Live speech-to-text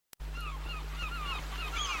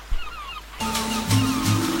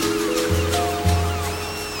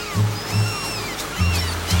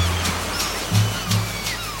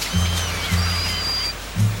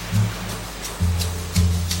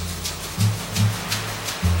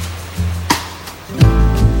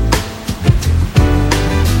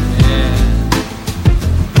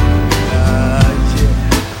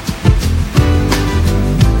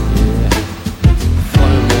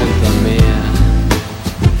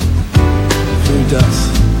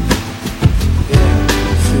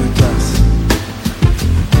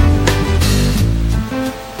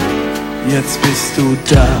jetzt bist du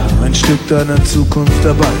da, ein Stück deiner Zukunft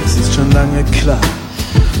dabei, es ist schon lange klar.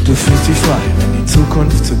 Du fühlst dich frei, wenn die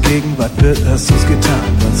Zukunft zur Gegenwart wird, hast du's getan.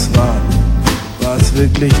 Was war? War es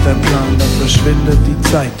wirklich dein Plan? Dann verschwindet die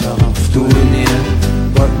Zeit darauf. Du in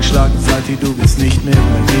ihr, Wolken schlagen Salti, du bist nicht mehr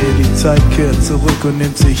bei dir. Die Zeit kehrt zurück und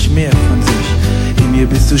nimmt sich mehr von sich. In ihr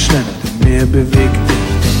bist du schneller, denn mehr bewegt dich.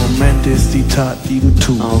 Der Moment ist die Tat, die du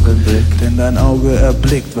tust. Augenblick. Denn dein Auge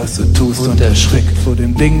erblickt, was du tust und erschrickt vor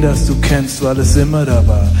dem Ding, das du kennst, weil es immer da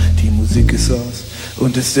war. Die Musik ist aus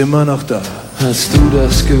und ist immer noch da. Hast du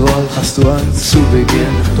das gewollt? Hast du Angst zu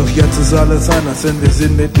Beginn? Doch jetzt ist alles anders, denn wir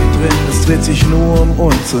sind mittendrin. Es dreht sich nur um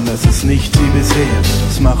uns und es ist nicht wie bisher.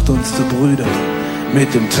 Das macht uns zu Brüdern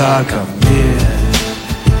mit dem Tag am Meer.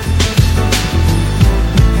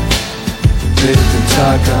 Mit dem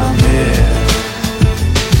Tag am Meer.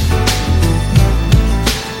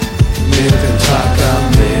 Mit dem Tag am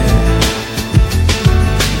Meer.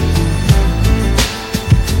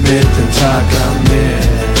 Mit dem Tag am Meer.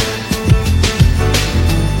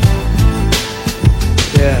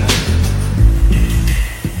 Yeah.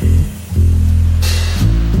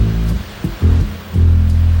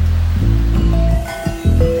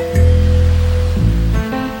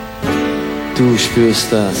 Du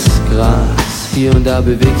spürst das Gras, hier und da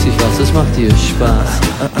bewegt sich was, es macht dir Spaß.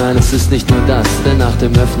 Nein, es ist nicht nur das, denn nach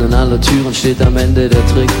dem Öffnen aller Türen steht am Ende der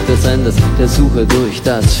Trick des Endes, der Suche durch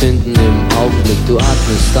das Finden im Augenblick. Du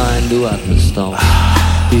atmest ein, du atmest aus.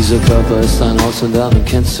 Dieser Körper ist ein Haus und darin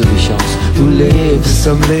kennst du dich aus. Du lebst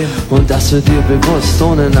am Leben und das wird dir bewusst,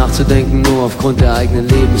 ohne nachzudenken, nur aufgrund der eigenen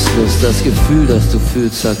Lebenslust. Das Gefühl, das du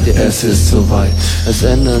fühlst, sagt dir, es ist soweit. Es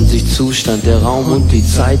ändern sich Zustand, der Raum und die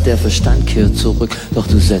Zeit, der Verstand kehrt zurück, doch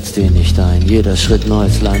du setzt ihn nicht ein. Jeder Schritt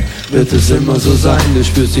neues Land, wird es immer so sein. Du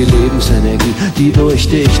spürst die Lebensenergie, die durch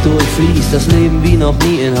dich durchfließt. Das Leben wie noch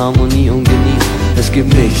nie in Harmonie und genießt. Es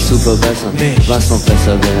gibt nichts zu verbessern, was noch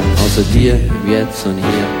besser wäre, außer dir, jetzt und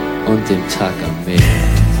hier und dem Tag am Meer.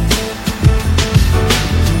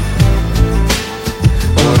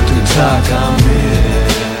 Und dem Tag am Meer.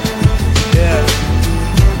 Yeah.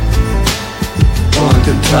 Und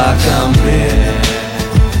dem Tag am Meer.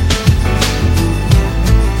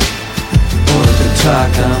 Und dem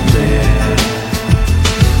Tag am Meer.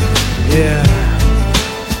 Yeah.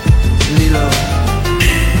 Lilo.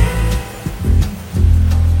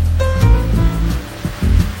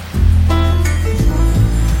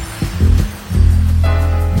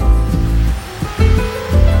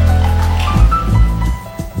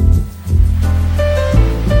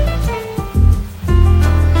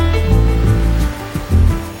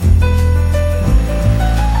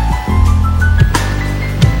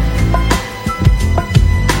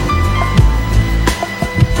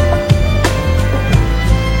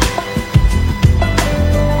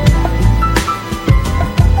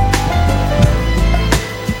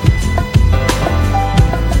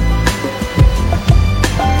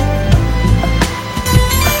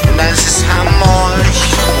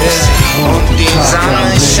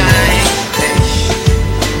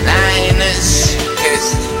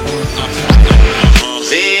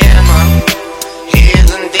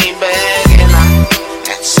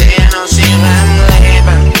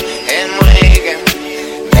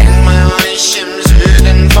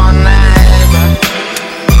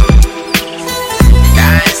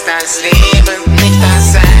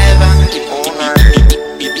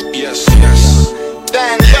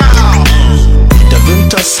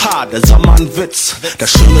 Der Sommer ein Witz, der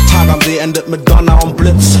schöne Tag am See endet mit Donner und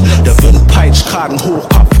Blitz. Der Wind peitscht, Kragen hoch,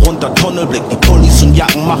 Kopf runter, Tunnelblick. Die Pullis und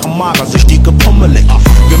Jacken machen mager, sich dicke pummelig.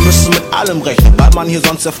 Wir müssen mit allem rechnen, weil man hier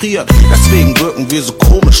sonst erfriert. Deswegen wirken wir so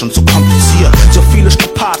komisch und so kompliziert. So viele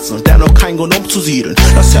Strapazen und dennoch kein Grund umzusiedeln.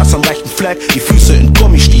 Das Herz am rechten Fleck, die Füße in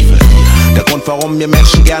Gummistiefeln. Der Grund, warum wir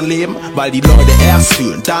Menschen gern leben, weil die Leute erst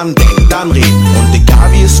fühlen, dann denken, dann reden. Und egal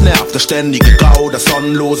wie es nervt, das ständige Grau, das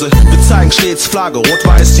Sonnenlose, wir zeigen stets Flagge,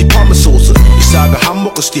 rot-weiß die Pommessoße. Ich sage,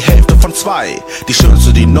 Hamburg ist die Hälfte von zwei. Die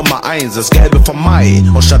schönste, die Nummer 1, das Gelbe vom Mai.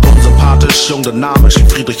 Und statt unsympathisch, jung dynamisch wie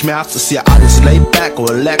Friedrich Merz, ist hier alles laid back,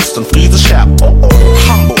 relaxed und friesisch herb.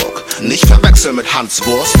 Hamburg, nicht verwechseln mit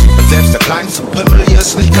Hanswurst. Und selbst der kleinste Pimmel hier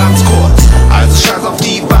ist nicht ganz kurz. Also scheiß auf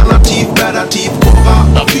die Nativ, Bäder, Tief, Cobra.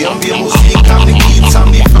 Dafür haben wir Musik, haben die Kiez,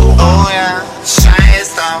 haben die Flora. Oh ja,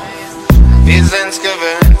 scheiß drauf, wir sind's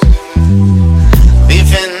gewöhnt. Wir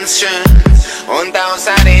finden's schön. Und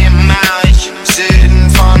außerdem mach ich im Süden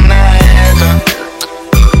von der Elbe.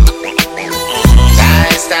 Da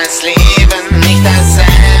ist das Leben nicht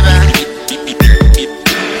dasselbe.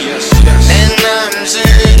 Denn im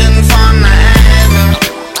Süden von der Elbe,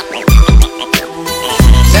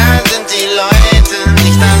 da sind die Leute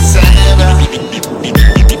nicht dasselbe.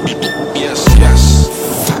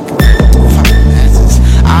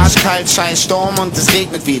 und es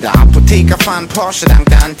regnet wieder. Apotheker fahren Porsche dank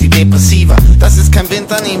der Antidepressiva. Das ist kein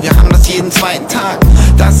Winter, nee, wir haben das jeden zweiten Tag.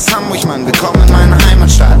 Das ist Hamburg, Mann, willkommen in meiner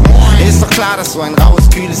Heimatstadt. Ist doch klar, dass so ein raues,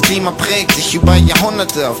 kühles Klima prägt, sich über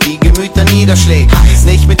Jahrhunderte auf die Gemüter niederschlägt.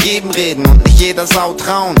 Nicht mit jedem reden und nicht jeder Sau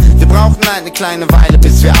trauen. Wir brauchen eine kleine Weile,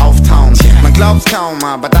 bis wir auftauen. Man glaubt's kaum,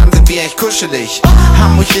 aber dann sind wir echt kuschelig.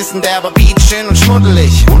 Hamburg ist ein derber Beat, schön und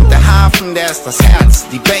schmuddelig. Und der Hafen, der ist das Herz,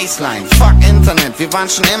 die Baseline. Fuck Internet, wir waren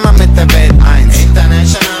schon immer mit der Welt eins.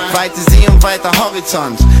 Weite See und weiter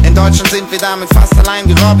Horizont. In Deutschland sind wir damit fast allein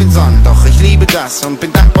wie Robinson. Doch ich liebe das und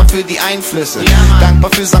bin dankbar für die Einflüsse.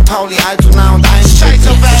 Dankbar für St. Pauli, Altona und Einstück. Ich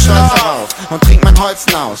bin stolz darauf und trink mein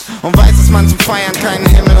Holzen aus. Und weiß, dass man zum Feiern keinen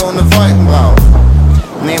Himmel ohne Wolken braucht.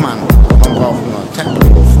 Nee, Mann, man braucht nur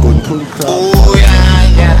Tempelhof, guten Poolclub. Oh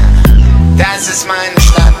ja, ja, das ist meine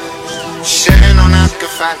Stadt. Schön und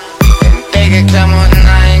abgefuckt, in dicke Klamotten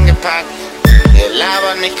eingepackt. Hier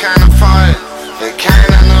labert mich keiner voll, will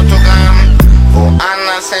keiner ein Autogramm.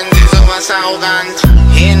 Woanders sind sie sowas arrogant.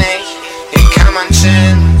 Hier nicht, hier kann man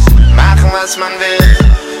chillen, machen was man will.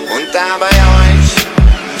 Und da bei euch,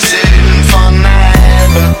 Süden von der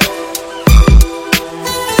Elbe,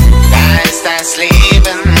 da ist das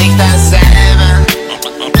Leben nicht dasselbe.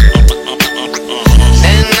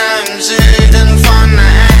 Denn im Süden von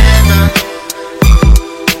der Elbe,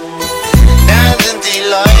 da sind die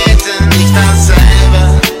Leute nicht dasselbe.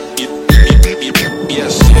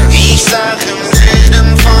 Ich sag im Süden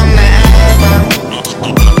von der Elbe,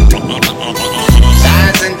 da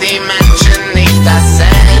sind die Menschen nicht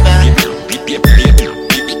dasselbe.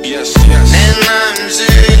 Denn im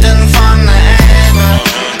Süden von der Elbe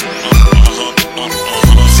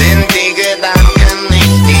sind die Gedanken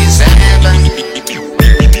nicht dieselben.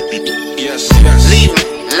 Lieben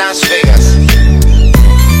Las Vegas.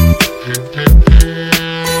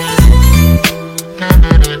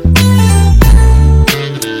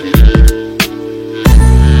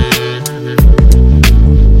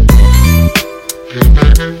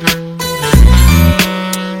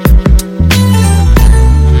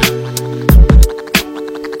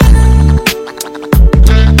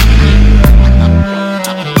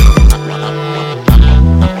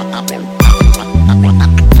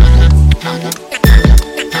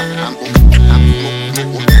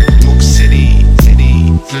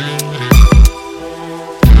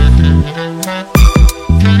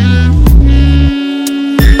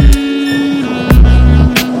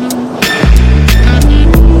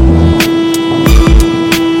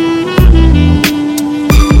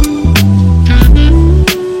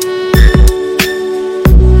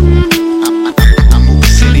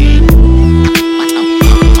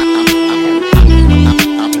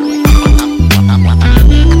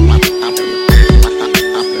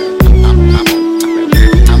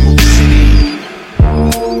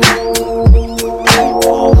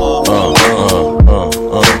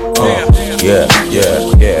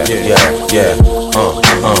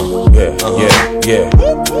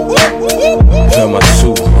 Hör mal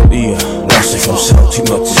zu, ihr lasst euch vom Sound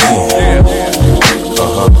hypnotisieren.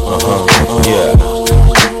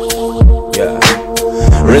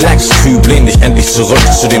 Relax-Typ, lehn dich endlich zurück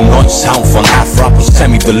zu dem neuen Sound von Afrap und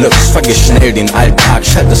Sammy Deluxe. Vergiss schnell den Alltag,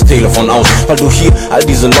 schalt das Telefon aus, weil du hier all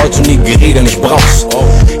diese Leute und die Gerede nicht brauchst.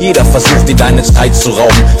 Jeder versucht dir deine Zeit zu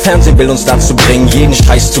rauben. Fernsehen will uns dazu bringen, jeden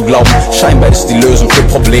Scheiß zu glauben. Scheinbar ist die Lösung für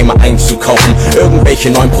Probleme einzukaufen. Irgendwelche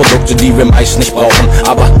neuen Produkte, die wir meist nicht brauchen.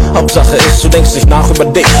 Aber Hauptsache ist, du denkst nicht nach über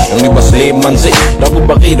dich und übers Leben an sich.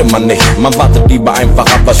 Darüber redet man nicht, man wartet lieber einfach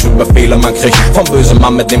ab, was für Befehle man kriegt. Vom bösen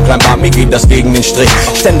Mann mit dem kleinen Bart, mir geht das gegen den Strich.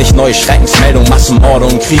 Ständig neue Schreckensmeldungen, Massenmorde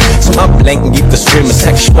und Krieg. Zum Ablenken gibt es Filme,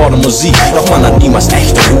 Sex, Sport und Musik. Doch man hat niemals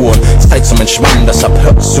echte Ruhe und Zeit zum Entspannen. Deshalb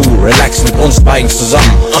hör zu, relax mit uns beiden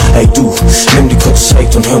zusammen. Hey du, nimm die kurz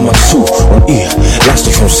Zeit und hör mal zu. Und ihr, lasst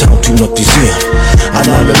euch vom Sound hypnotisieren. An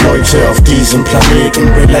alle Leute auf diesem Planeten,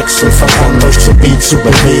 relax und fangt an, euch zum Beat zu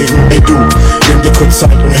bewegen. Hey du, nimm dir kurz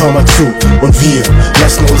Zeit und hör mal zu. Und wir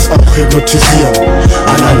lassen uns auch hypnotisieren.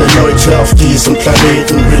 An alle Leute auf diesem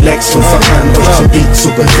Planeten, relax und fangt an, euch zum Beat zu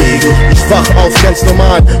bewegen. Ich wach auf ganz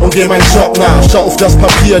normal und geh meinen Job nach. Schau auf das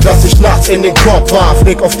Papier, das ich nachts in den Korb warf.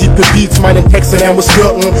 Leg auf die Beats, meinen Text, denn er muss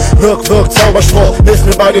wirken. Wirk, Zauberspruch, hilf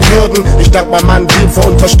mir bei den Hürden. Ich dank meinem Mann Team für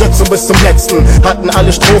Unterstützung bis zum letzten. Hatten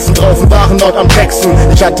alle Strophen drauf und waren dort am Texten.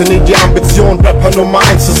 Ich hatte nie die Ambition, Rapper Nummer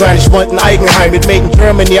 1 zu sein. Ich wollte ein Eigenheim mit Made in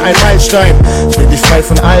Germany, ein Meilenstein. Ich bin nicht frei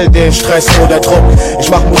von all dem Stress oder Druck. Ich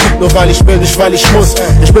mach Musik nur weil ich will, nicht weil ich muss.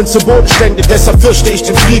 Ich bin zu bodenständig, deshalb fürchte ich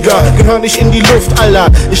den Flieger. Gehör nicht in die Luft, Alter,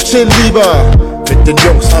 ich chill lieber. mit den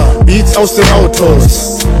Jungs, Beats aus den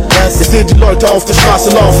Autos. Ich seh die Leute auf der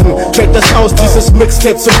Straße laufen, check das aus, dieses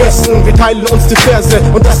Mixtape zum Besten. Wir teilen uns die Verse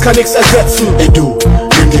und das kann nichts ersetzen. Ey du,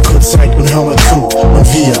 nimm dir kurz Zeit und hör mal zu.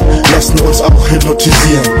 Und wir lassen uns auch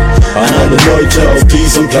hypnotisieren. An alle Leute auf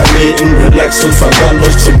diesem Planeten, relax und fang an,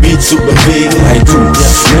 euch zum Beat zu bewegen. Hey du,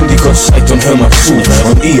 nimm dir kurz Zeit und hör mal zu.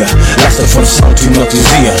 Und ihr, lasst euch vom Sound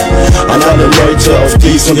hypnotisieren. An alle Leute auf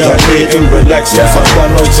diesem Planeten, relax und fang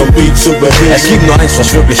an, euch zum Beat zu bewegen. Es gibt nur eins,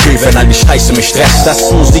 was wirklich hilft, wenn all die Scheiße mich stresst. Das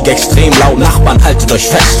ist Musik extrem laut, Nachbarn, haltet euch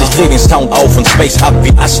fest. Ich dreh den Sound auf und Space ab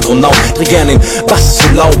wie Astronaut. Dreh gern den Bass zu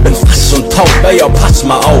laut, bin fast und taub. Ey, yo, pass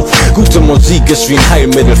mal auf. Gute Musik ist wie ein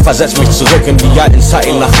Heilmittel. Versetzt mich zurück in die alten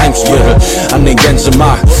Zeiten nach Heimsviertel. An den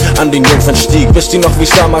Gänsemarkt, an den Jungfernstieg. Wisst ihr noch, wie's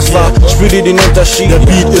damals war? Spürt ihr den Unterschied? Der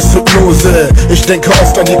Beat ist Hypnose, ich denke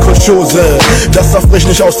oft an die Kolchose. Das Saft bricht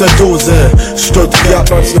nicht aus der Dose.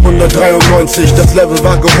 Stuttgart 1993, das Level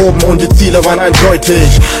war gehoben und die Ziele waren eindeutig.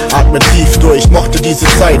 Atme tief durch, mochte diese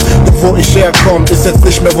Zeit. Doch wo ich herkomme, ist jetzt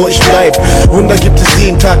nicht mehr, wo ich bleib. Wunder gibt es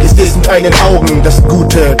jeden Tag, ich seh's mit eigenen Augen. Das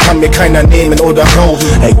Gute kann mir keiner nehmen oder rauben.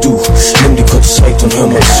 Hey du, nimm dir kurz Zeit und hör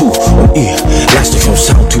mal zu. Und ihr, lasst euch vom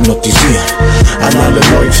Sound hypnotisieren. An alle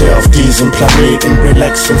Leute auf diesem Planeten,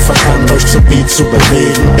 relax und fang an, euch zum Beat zu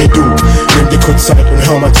bewegen. Ey du, nimm dir kurz Zeit und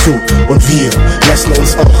hör mal zu. Und wir lassen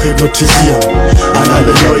uns auch hypnotisieren. An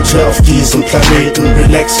alle Leute auf diesem Planeten,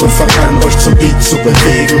 relax und fang an, euch zum Beat zu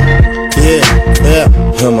bewegen. Yeah.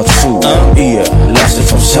 Hör mal zu, ihr, lasst euch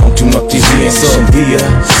vom Sound hypnotisieren. So sind wir,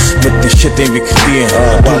 mit dem Shit, den wir kreieren.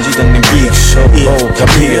 Und sie dann den Beat,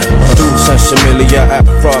 kapier. Du sagst Emilia, Rap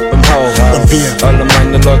im Haus. Und wir, alle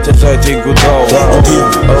meine Leute, seid ihr gut drauf. und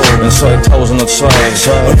wir, in 2002.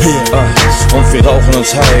 Und wir rauchen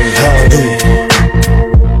uns high.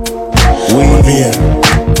 und wir.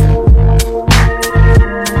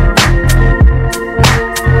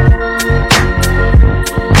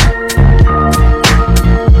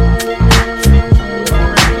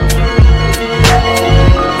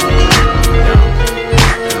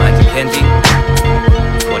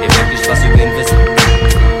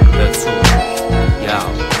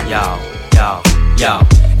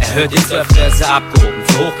 Hört ihr öfter, ist er abgehoben,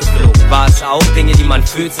 zu hoch geflogen. War es auch Dinge, die man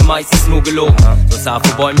fühlt, sind meistens nur gelogen. So sah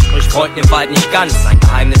vor Bäumen, sprich Freunden im Wald nicht ganz. Ein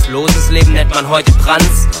geheimnisloses Leben nennt man heute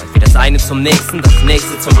Trans. Wie das eine zum nächsten, das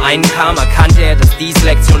nächste zum einen kam, erkannte er, dass dies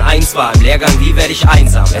Lektion 1 war. Im Lehrgang, wie werde ich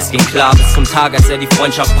einsam? Es ging klar bis zum Tag, als er die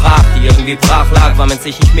Freundschaft brach, die irgendwie brach lag, weil man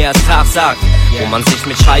sich nicht mehr als Tag sagt. Wo man sich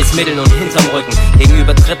mit Scheißmitteln und hinterm Rücken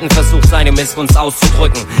gegenüber Dritten versucht, seine Missgunst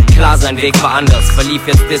auszudrücken. Klar, sein Weg war anders, verlief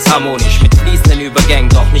jetzt disharmonisch, mit fließenden Übergängen,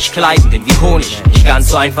 doch nicht gleitend wie Honig. Nicht ganz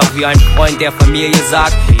so einfach wie ein Freund der Familie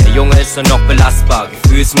sagt, der Junge ist nur noch belastbar,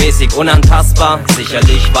 gefühlsmäßig unantastbar.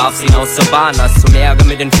 Sicherlich warf sie ihn aus der Bahn, als zum Ärger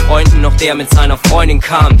mit den Freunden noch der mit seiner Freundin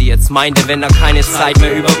kam, die jetzt meinte, wenn da keine Zeit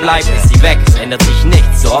mehr überbleibt, ist sie weg, es ändert sich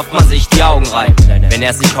nichts, so oft man sich die Augen reibt. Wenn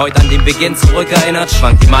er sich heute an den Beginn zurückerinnert,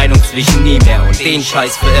 schwankt die Meinung zwischen nie mehr und den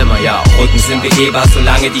Scheiß für immer, ja. Auf Rücken sind begehbar,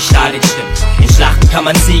 solange die Statik stimmt. In Schlachten kann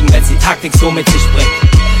man siegen, wenn die Taktik so mit sich bringt.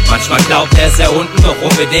 Manchmal glaubt er, ist er unten, doch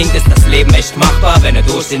unbedingt ist das Leben echt machbar, wenn er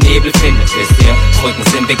durch den Nebel findet, wisst ihr? Brücken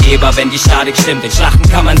sind begehbar, wenn die Statik stimmt. In Schlachten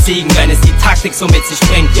kann man siegen, wenn es die Taktik so mit sich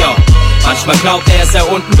bringt, yo. Manchmal glaubt er, ist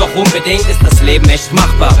er unten, doch unbedingt ist das Leben echt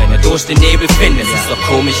machbar, wenn er durch den Nebel findet. Es ist doch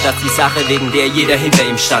komisch, dass die Sache, wegen der jeder hinter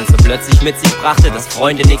ihm stand, so plötzlich mit sich brachte, dass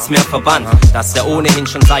Freunde nichts mehr verband. Dass er ohnehin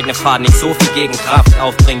schon seit ne Fahrt nicht so viel Gegenkraft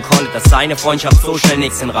aufbringen konnte, dass seine Freundschaft so schnell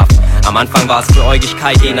nichts hinrafft. Am Anfang war es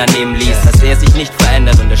Beäugigkeit, den er nehmen ließ, dass er sich nicht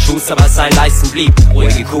verändert und der Schuster bei seinen Leisten blieb.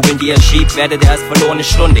 Ruhige Kugeln, die er schiebt, wertet er als verlorene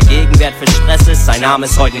Stunde. Gegenwert für Stress ist, sein Name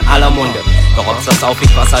ist heute in aller Munde. Doch ob's das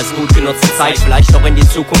aufwiegt, was als gut genutzte Zeit vielleicht noch in die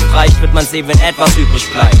Zukunft reicht, wird man sehen, wenn etwas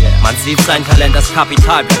übrig bleibt. Man sieht sein Talent als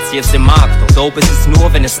Kapital, platziert's im Markt. Doch dope ist es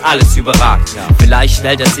nur, wenn es alles überragt. Vielleicht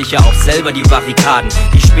stellt er sich ja auch selber die Barrikaden,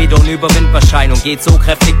 die später unüberwindbar scheinen, und geht so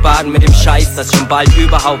kräftig baden mit dem Scheiß, dass schon bald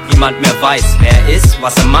überhaupt niemand mehr weiß, wer er ist,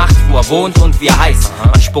 was er macht, wo er wohnt und wie er heißt.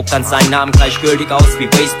 Man spuckt dann seinen Namen gleichgültig aus wie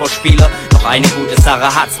Baseballspieler. Doch eine gute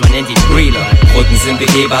Sache hat's, man nennt ihn Reeler. Brücken sind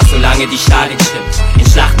begehbar, solange die Statik stimmt.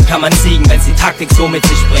 In Schlachten kann man siegen, wenn's die Taktik so mit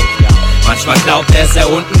sich bringt. Manchmal glaubt er, ist er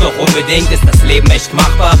unten, doch unbedingt ist das Leben echt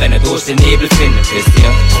machbar, wenn er durch den Nebel findet, wisst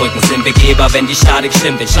ihr? Brücken sind begehbar, wenn die Statik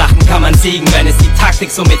stimmt. In Schlachten kann man siegen, wenn es die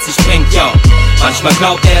Taktik so mit sich bringt, yo. Manchmal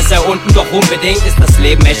glaubt er, ist er unten, doch unbedingt ist das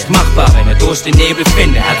Leben echt machbar, wenn er durch den Nebel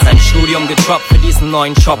findet. Er hat sein Studium getroppt für diesen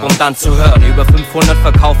neuen Job, um dann zu hören, über 500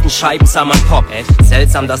 verkauften Scheiben sah man Pop.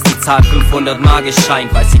 Seltsam, dass die Zahl 500 magisch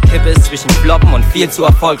scheint, weil sie Kippe ist zwischen Floppen und viel zu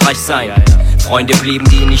erfolgreich sein. Freunde blieben,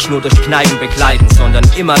 die ihn nicht nur durch Kneipen begleiten, sondern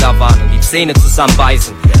immer da waren und die Zähne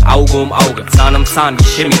zusammenbeißen. Auge um Auge, Zahn um Zahn wie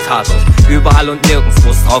Chemietaten. Status. Überall und nirgends,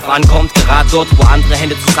 wo es drauf ankommt, gerade dort, wo andere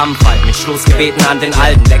Hände zusammenfallen. Mit Schlussgebeten an den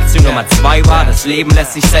Alten. Lektion Nummer 2 war, das Leben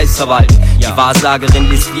lässt sich selbst verwalten. Die Wahrsagerin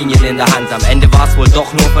ließ Linien in der Hand. Am Ende war es wohl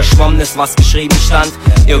doch nur Verschwommenes, was geschrieben stand.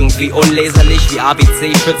 Irgendwie unleserlich wie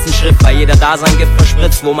ABC-Schützenschrift, weil jeder da sein Gift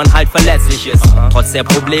verspritzt, wo man halt verletzlich ist. Trotz der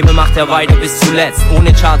Probleme macht er weiter bis zuletzt.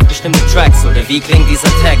 Ohne Charts bestimmte Tracks, oder wie klingt dieser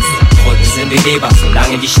Text? Brücken sind begehbar,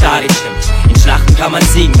 solange die Statik stimmt. In Schlachten kann man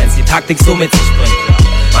siegen, wenn's die Taktik so mit sich bringt.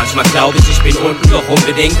 Manchmal glaube ich bin unten, doch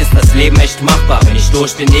unbedingt ist das Leben echt machbar, wenn ich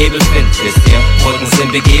durch den Nebel find. Wisst ihr, Brücken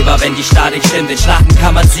sind begehbar, wenn die Statik stimmt. In Schlachten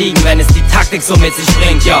kann man siegen, wenn es die Taktik so mit sich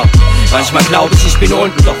bringt, yo. Manchmal glaube ich bin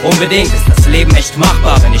unten, doch unbedingt ist das Leben echt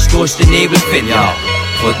machbar, wenn ich durch den Nebel find, yo.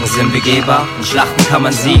 Brücken sind begehbar, in Schlachten kann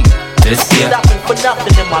man siegen. Wisst ihr? Ja,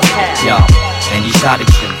 wenn die Statik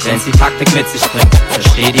stimmt, wenn es die Taktik mit sich bringt.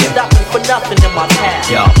 Versteht ihr?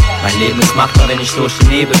 Ja, mein Leben ist machbar, wenn ich durch den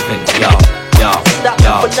Nebel find, ja. Ja, ja,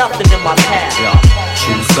 ja,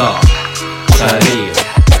 Shooting Star, Charlie,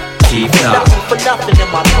 Deep Down.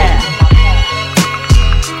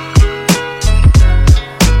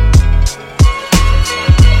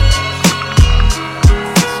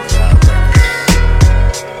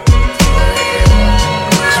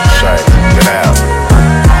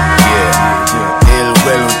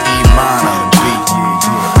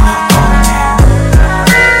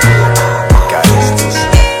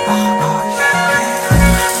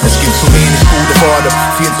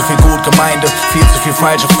 Viel zu viel Gutgemeinde, viel zu viel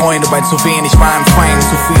falsche Freunde, bei zu wenig wahren Feinden,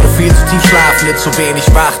 zu viele, viel zu tief schlafende, zu wenig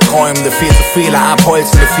Wachträumende, viel zu viele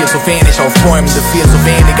Abholzende, viel zu wenig Aufbäumende, viel zu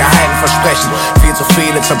wenige halten Versprechen, viel zu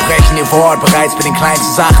viele zerbrechen ihr Wort bereits bei den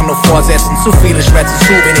kleinsten Sachen nur vorsetzen, zu viele schwätzen,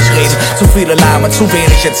 zu wenig reden, zu viele lahmen, zu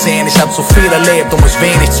wenig erzählen, ich hab zu viel erlebt, um es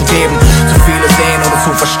wenig zu geben, zu viele sehen ohne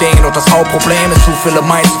zu verstehen, und das Hauptproblem ist, zu viele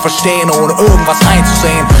meinen zu verstehen, ohne irgendwas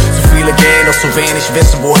einzusehen, zu viele gehen, doch zu wenig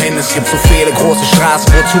wissen wohin, es gibt zu viele große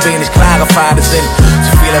Straßen, wo zu wenig klare Pfade sind,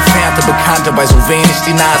 zu viele entfernte Bekannte, bei so wenig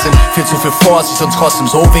die nah sind, viel zu viel Vorsicht und trotzdem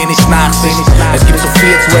so wenig Nachsicht. Es gibt so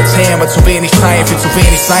viel zu erzählen, bei zu wenig Zeit, viel zu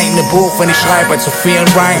wenig Seiten im Buch, wenn ich schreibe, bei zu vielen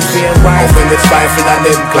Rhymes. Auch wenn wir zweifeln an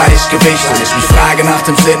dem Gleichgewicht und ich mich frage nach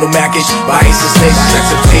dem Sinn und merke, ich weiß es nicht. Ich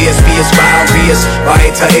akzeptiere es, wie es war und wie es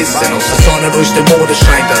weiter ist, denn aus der Sonne durch den Mond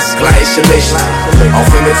scheint das gleiche Licht. Auch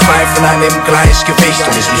wenn wir zweifeln an dem Gleichgewicht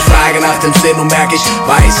und ich mich frage nach dem Sinn und merke, ich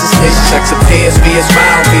weiß es nicht. Ich akzeptiere es, wie es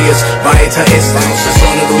war und wie es weiter ist, denn aus der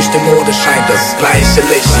Sonne durch den Mond scheint das gleiche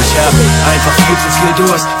Licht. Ich hab einfach viel zu viel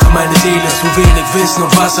Durst für meine Seele, zu wenig Wissen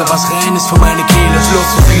und Wasser, was rein ist für meine Kehle. Schluss,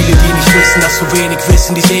 so viele, die nicht wissen, dass zu wenig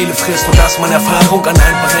Wissen die Seele frisst und dass meine Erfahrung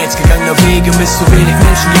anhand bereits gegangener Wege misst. Zu wenig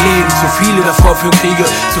Menschen, die leben, zu viele davor für Kriege,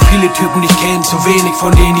 zu viele Typen, die ich kenne, zu wenig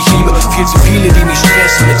von denen ich liebe. Viel zu viele, die mich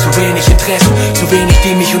stressen mit zu wenig Interessen, zu wenig,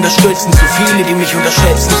 die mich unterstützen, zu viele, die mich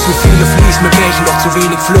unterschätzen. Zu viele fließen mit Bächen, doch zu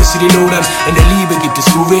wenig Flüsse, die lodern. In der Liebe gibt es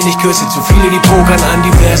zu wenig Küsse, zu viele, die pokern. An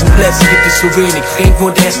diversen Plätzen gibt es zu wenig Trinken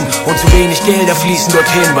und Essen und zu wenig Gelder fließen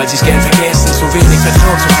dorthin, weil sie's gern vergessen. Zu wenig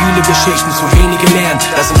Vertrauen, zu viele Geschichten, zu wenige lernen,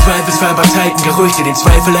 dass im Zweifelsfall bei Zeiten Gerüchte den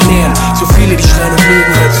Zweifel ernähren. Zu viele, die schreien und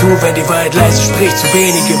lügen, hört zu, wenn die Wahrheit leise spricht. Zu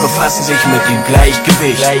wenige befassen sich mit dem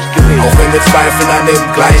Gleichgewicht. Auch wenn wir zweifeln an dem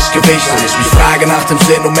Gleichgewicht und ich mich frage nach dem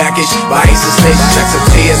Sinn und merke, ich weiß es nicht. Ich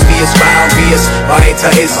akzeptiere es, wie es war und wie es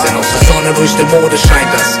weiter ist, denn aus der Sonne durch den Mond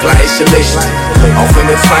scheint das gleiche Licht. Auch wenn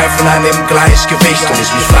wir zweifeln an dem Gleichgewicht und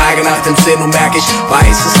ich mich frage nach dem Sinn und merke, ich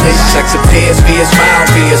weiß es nicht. Ich akzeptiere es, wie es war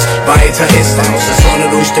und wie es weiter ist, denn aus der Sonne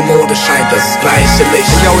durch den Mond scheint das gleiche Licht.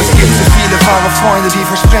 Yo, es gibt so viele wahre Freunde, die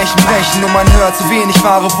Versprechen brechen und man hört zu wenig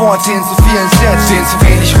wahre Worte in zu vielen Sätzen, zu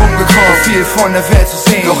wenig rumgekommen, viel von der Welt zu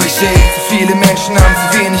sehen. Doch ich sehe, zu viele Menschen haben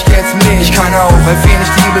zu wenig Geld zum Leben. Ich kann auch, weil wenig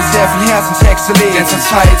Liebe sehr viel Herzenstexte legen. Denn zur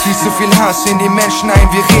Zeit fließt so viel Hass in die Menschen ein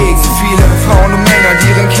wie Regen. Zu viele Frauen und Männer, die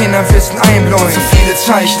ihren Kindern Wissen einbläuen. Zu viele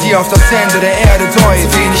Zeichen, die auf das Ende der Erde deuten.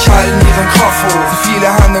 Zu wenig halten ihren Kopf hoch, zu viele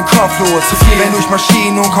haben den Kopf los. Zu viele durch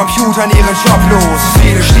Maschinen und Computern ihren Job los. Zu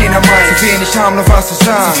viele stehen am Main, zu wenig haben noch was zu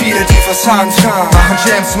sagen. Zu viele, die Fassaden tragen, machen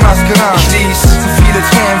Jams zu Maskeran. Ich lies, zu viele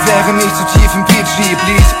Tränen, während ich zu tief im Beat blieb.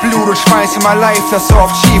 Ließ Blut und Schweiß in mein Life, das so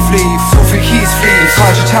oft schief lief. So viel Kies fließt,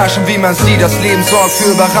 falsche Taschen, wie man sieht. Das Leben sorgt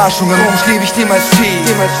für Überraschungen, drum schlieb ich niemals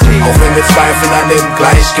tief. Auch wenn wir zweifeln an dem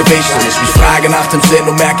Gleichgewicht und ich mich frage nach dem Sinn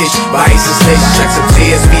und merke, ich weiß es nicht. Ich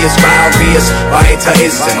akzeptiere es, wie es war und wie es weiter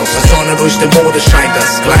ist, denn aus der Sonne durch den Mond scheint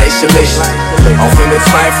das gleiche Licht. Auch wenn wir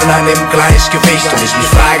zweifeln an dem Gleichgewicht und ich mich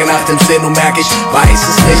frage nach dem Sinn und merke, ich weiß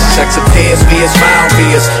es nicht. Ich akzeptiere es, wie es war und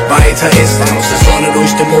wie es weiter ist, denn aus der Sonne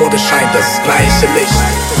durch den Mond scheint das gleiche Licht.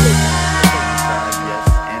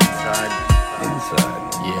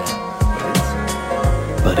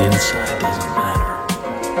 But inside doesn't matter.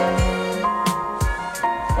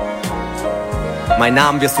 Meinen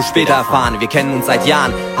Namen wirst du später erfahren. Wir kennen uns seit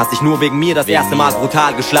Jahren, hast dich nur wegen mir das erste Mal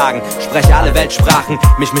brutal geschlagen. Spreche alle Weltsprachen,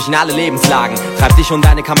 misch mich in alle Lebenslagen. Treib dich und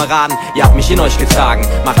deine Kameraden, ihr habt mich in euch getragen.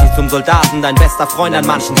 Mach dich zum Soldaten, dein bester Freund an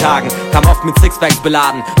manchen Tagen. Kam oft mit Sixpacks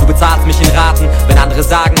beladen, du bezahlst mich in Raten. Wenn andere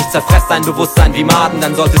sagen, ich zerfress dein Bewusstsein wie Maden,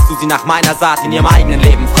 dann solltest du sie nach meiner Saat in ihrem eigenen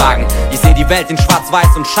Leben fragen. Ich seh die Welt in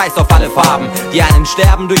schwarz-weiß und scheiß auf alle Farben. Die einen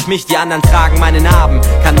sterben durch mich, die anderen tragen meine Narben.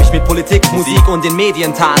 Kann mich mit Politik, Musik und den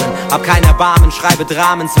Medien tarnen. Hab kein Erbarmen, schreibe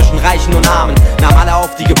Dramen zwischen Reichen und Armen. Nahm alle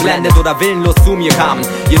auf, die geblendet oder willenlos zu mir kamen.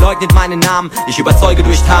 Ihr leugnet meinen Namen, ich überzeuge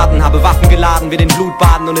durch Taten. Habe Waffen geladen, will den Blut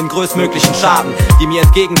baden und den größtmöglichen Schaden. Die mir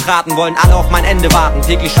entgegentraten, wollen alle auf mein Ende warten.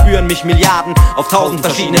 Täglich spüren mich Milliarden auf 1000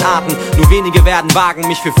 verschiedenen Arten. Nur wenige werden wagen,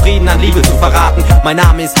 mich für Frieden an Liebe zu verraten. Mein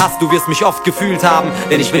Name ist Hass, du wirst mich oft gefühlt haben,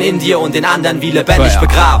 denn ich bin in dir und den anderen wie lebendig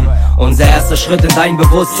begraben. Unser erster Schritt in dein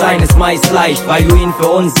Bewusstsein ist meist leicht, weil du ihn für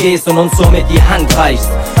uns gehst und uns somit die Hand reichst.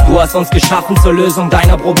 Du hast uns geschaffen zur Lösung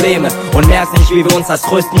deiner Probleme und merkst nicht, wie wir uns als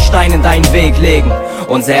größten Stein in deinen Weg legen.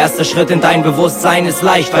 Unser erster Schritt in dein Bewusstsein ist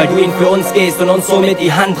leicht, weil du ihn für uns gehst und uns somit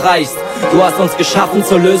die Hand reichst. Du hast uns geschaffen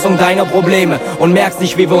zur Lösung deiner Probleme und merkst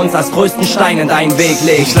nicht, wie wir uns als größten Stein in deinen Weg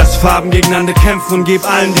legen. Ich lass Farben gegeneinander kämpfen und geb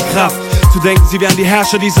allen die Kraft zu denken, sie wären die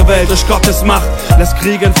Herrscher dieser Welt durch Gottes Macht. Lass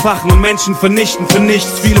Kriege entfachen und Menschen vernichten für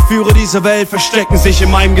nichts. Viele Führer dieser Welt verstecken sich in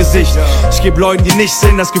meinem Gesicht. Ich geb Leuten, die nicht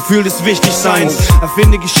sind, das Gefühl des Wichtigseins.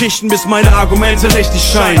 Erfinde Geschichten, bis meine Argumente richtig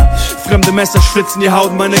scheinen. Fremde Messer schlitzen die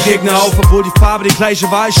Haut meiner Gegner auf, obwohl die Farbe die gleiche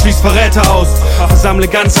war, ich schließ Verräter aus. Versammle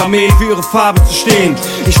ganze Armeen für ihre Farbe zu stehen.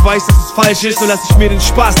 Ich weiß, dass es falsch ist, nur lass ich mir den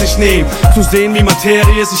Spaß nicht nehmen. Zu sehen, wie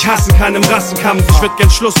Materie sich hassen kann im Rassenkampf. Ich würd gern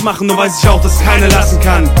Schluss machen, nur weiß ich auch, dass keiner lassen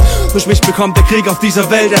kann. Durch mich bekommt der Krieg auf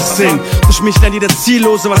dieser Welt erst Sinn. Durch mich lernt jeder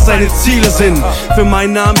Ziellose, was seine Ziele sind. Für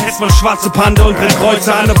meinen Namen hetzt man schwarze Panda und brennt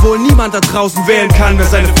Kreuze an, obwohl niemand da draußen wählen kann, wer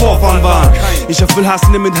seine Vorfahren waren. Ich erfüll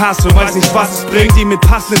Hassende mit Hass und weiß nicht, was es bringt, ihm mit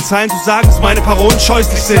passenden Zeilen zu sagen, dass meine Parolen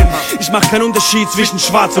scheußlich sind. Ich mach keinen Unterschied zwischen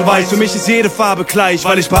schwarz und weiß. Für mich ist jede Farbe gleich,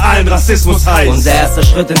 weil ich bei allen Rassismus heiß. Unser erster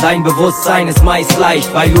Schritt in dein Bewusstsein ist meist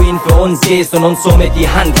leicht, weil du ihn für uns gehst und uns somit die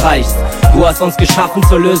Hand reichst. Du hast uns geschaffen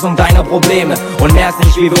zur Lösung deiner Probleme und merkst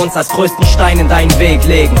nicht, wie wir uns als größten Stein in deinen Weg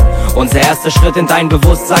legen. Unser erster Schritt in dein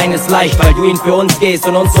Bewusstsein ist leicht, weil du ihn für uns gehst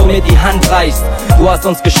und uns somit die Hand reichst. Du hast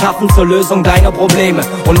uns geschaffen zur Lösung deiner Probleme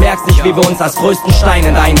und merkst nicht, wie wir uns als größten Stein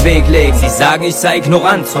in deinen Weg legen. Sie sagen, ich sei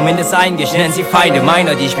ignorant, zumindest eigentlich, ich nenne sie Feinde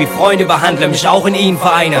meiner, die ich wie Freunde behandle, mich auch in ihnen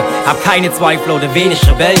vereine. Hab keine Zweifel oder wenig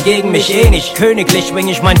Rebell gegen mich nicht. Königlich schwing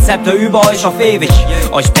ich mein Zepter über euch auf ewig.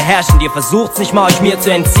 Euch beherrschen, ihr versucht's nicht mal, euch mir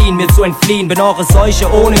zu entziehen, mir zu entfliehen. Bin eure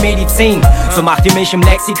Seuche ohne Medizin. So macht ihr mich im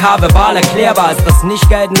Lexika verbal erklärbar, als das nicht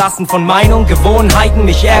gelten lassen von Meinung, Gewohnheiten.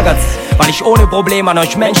 Mich ärgert's, weil ich ohne Problem an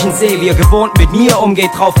euch Menschen sehe, wie ihr gewohnt mit mir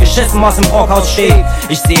umgeht, drauf geschissen, was im Brockhaus steht.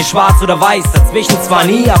 Ich sehe schwarz oder weiß, dazwischen zwar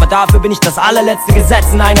nie, aber dafür bin ich das allerletzte Gesetz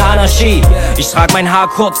in einer Anarchie. Ich trag mein Haar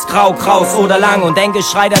kurz, grau, kraus oder lang und denke, ich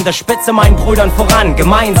schreite an der Spitze meinen Brüdern voran.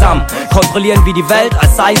 Gemeinsam kontrollieren wir die Welt,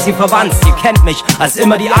 als sei sie verwandt. Ihr kennt mich als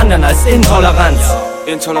immer die anderen, als Intoleranz.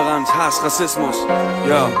 Intoleranz, Hass, Rassismus,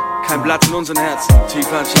 ja, kein Blatt in unseren Herzen.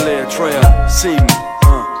 Tieflandschalea, Treyer, 7,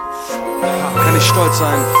 kann ich stolz sein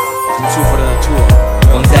auf den Zufall der Natur.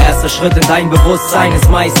 Unser erster Schritt in dein Bewusstsein ist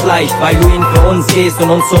meist leicht, weil du ihn für uns gehst und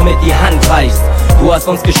uns somit die Hand reichst. Du hast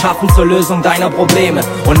uns geschaffen zur Lösung deiner Probleme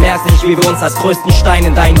und merkst nicht, wie wir uns als größten Stein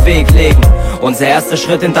in deinen Weg legen. Unser erster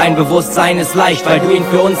Schritt in dein Bewusstsein ist leicht, weil du ihn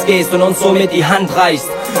für uns gehst und uns somit die Hand reichst.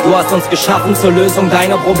 Du hast uns geschaffen zur Lösung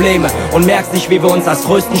deiner Probleme und merkst nicht, wie wir uns als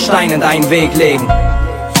größten Stein in deinen Weg legen.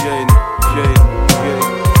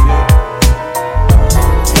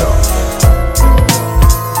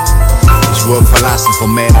 Ich wurde verlassen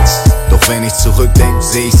von Mädels, doch wenn ich zurückdenke,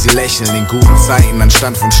 sehe ich sie lächeln in guten Zeiten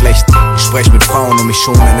anstatt von schlechten. Ich spreche mit Frauen, um mich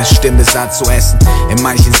schon eine Stimme satt zu essen. In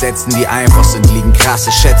manchen Sätzen, die einfach sind, liegen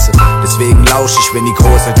krasse Schätze. Deswegen lausche ich, wenn die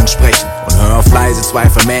Großeltern sprechen und höre auf leise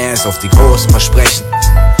Zweifel mehr als auf die großen Versprechen.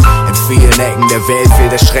 In vielen Ecken der Welt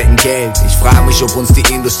fehlt erschreckend Geld. Ich frage mich, ob uns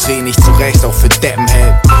die Industrie nicht zu Recht auch für Deppen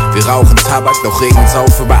hält. Wir rauchen Tabak, doch regen uns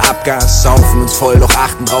auf über Abgas. Saufen uns voll, doch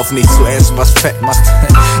achten drauf, nicht zu essen, was Fett macht.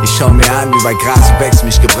 Ich schau mir an, wie bei Gras und Becks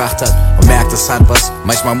mich gebracht hat und merk, das hat was.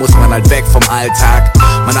 Manchmal muss man halt weg vom Alltag.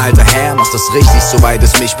 Mein alter Herr macht das richtig, soweit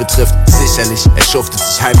es mich betrifft. Sicherlich, er schuftet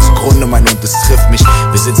sich halb zugrunde, mein und es trifft mich.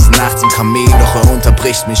 Wir sitzen nachts im Kamin, doch er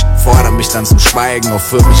unterbricht mich. Fordert mich dann zum Schweigen, auch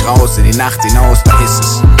führt mich raus in die Nacht hinaus, da ist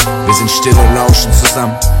es. Wir sind still und lauschen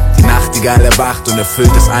zusammen. Die Nachtigall erwacht und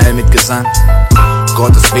erfüllt das All mit Gesang.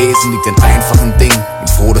 Gottes Wesen liegt in einfachen Dingen. Bin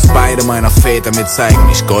froh, dass beide meiner Väter mir zeigen,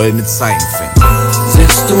 ich goldene Zeiten finde.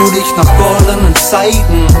 Sehnst du dich nach goldenen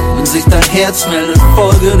Zeiten? Wenn sich dein Herz meldet,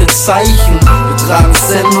 folge den Zeichen. Wir tragen's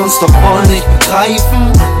in uns, doch wollen nicht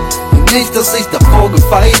begreifen. Nicht, dass ich davor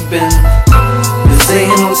gefeit bin. Wir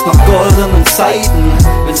sehen uns nach goldenen Zeiten.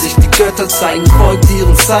 Wenn sich die Götter zeigen, folgt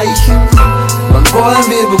ihren Zeichen. Wann wollen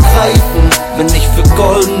wir begreifen, wenn nicht für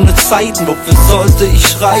goldene Zeiten? Wofür sollte ich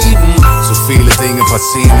schreiben? So viele Dinge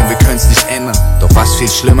passieren und wir können's nicht ändern. Doch was viel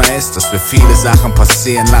schlimmer ist, dass wir viele Sachen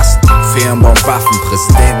passieren lassen. Firmen bauen Waffen,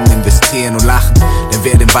 Präsidenten investieren und lachen. Denn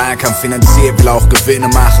wer den Wahlkampf finanziert, will auch Gewinne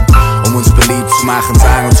machen. Um uns beliebt zu machen,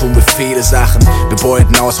 sagen und tun wir viele Sachen. Wir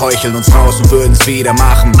beuten aus, heucheln uns raus und würden's wieder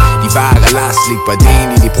machen. Die wahre Last liegt bei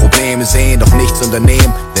denen, die die Probleme sehen, doch nichts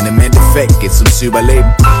unternehmen. Denn im Endeffekt geht's ums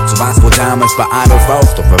Überleben. So war's wohl damals bei Adolf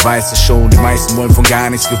auch, doch wer weiß es schon. Die meisten wollen von gar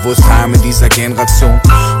nichts gewusst haben in dieser Generation.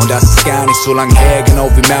 Und das ist gar nicht so lang her, genau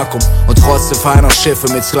wie Malcolm. Und trotzdem fahren auch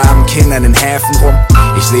Schiffe mit Sklavenkindern in Häfen rum.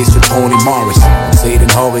 Ich lese für Toni Morris und sehe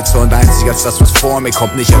den Horizont einzig als das, was vor mir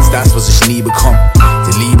kommt, nicht als das, was ich nie bekomme.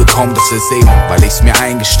 Die Liebe kommt aus der Seele, weil ich's mir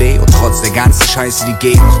eingestehe und trotz der ganzen Scheiße, die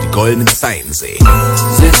geht, noch die goldenen Zeiten sehe.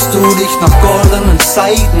 Sehnst du dich nach goldenen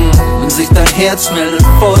Zeiten? Wenn sich dein Herz meldet,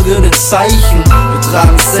 folge den Zeichen. Wir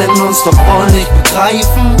tragen es in uns, doch wollen nicht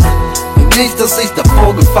begreifen. Nicht, dass ich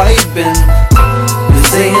davor gefeit bin. Wir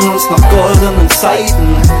sehen uns nach goldenen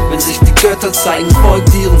Zeiten. Wenn sich die Götter zeigen,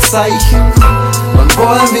 folgt ihren Zeichen. Wann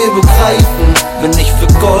wollen wir begreifen, wenn nicht für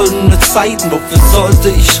goldene Zeiten? Wofür sollte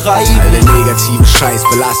ich schreiben? All der negative Scheiß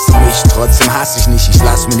belastet mich, trotzdem hasse ich nicht. Ich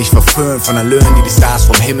lass mich nicht verführen von Allüren, die die Stars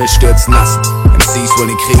vom Himmel stürzen lassen. MCs wollen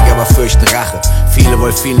den Krieg, aber fürchten Rache. Viele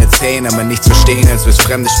wollen vielen erzählen, aber nichts verstehen, als wär's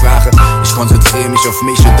fremde Sprache. Ich konzentriere mich auf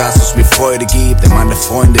mich und das, was mir Freude gibt. Der Mann, der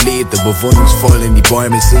Freunde liebt, der bewundernsvoll in die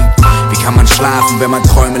Bäume sieht. Wie kann man schlafen, wenn man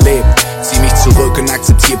Träume lebt? Zieh mich zurück und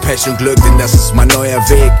akzeptiere Pech und Glück, denn das ist mein neuer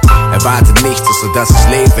Weg. Erwartet nichts, außer dass ich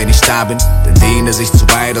lebe, wenn ich da bin. Denn den, der sich zu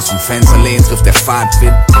weit aus dem Fenster lehnt, trifft der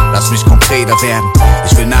Pfadfind. Lass mich konkreter werden.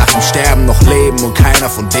 Ich will nach dem Sterben noch leben und keiner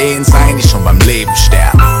von denen sein, die schon beim Leben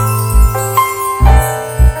sterben.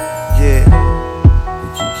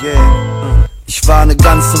 Ich war eine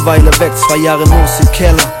ganze Weile weg, 2 Jahre los im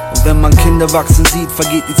Keller. Und wenn man Kinder wachsen sieht,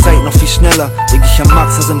 vergeht die Zeit noch viel schneller. Denk ich an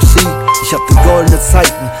Max als MC, ich hatte goldene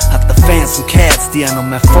Zeiten. Hatte Fans und Cats, die einen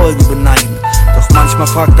um Erfolge beneiden. Doch manchmal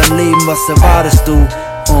fragt dein Leben, was erwartest du?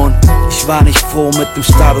 Und ich war nicht froh mit dem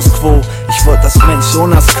Status Quo. Ich wollte als Mensch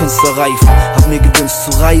ohne als Künstler reifen. Hab mir gewünscht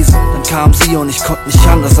zu reisen, dann kam sie und ich konnte nicht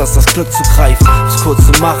anders als das Glück zu greifen. Es kurz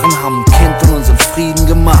zu machen, haben ein Kind und unseren Frieden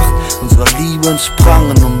gemacht. Unserer Liebe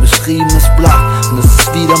entsprang ein unbeschriebenes Blatt. Und es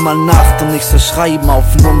ist wieder mal Nacht und ich soll schreiben auf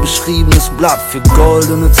ein unbeschriebenes Blatt für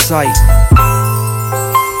goldene Zeiten.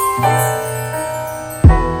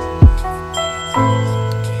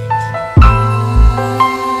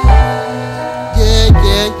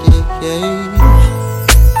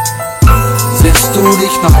 Sehnst du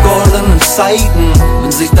dich nach goldenen Zeiten?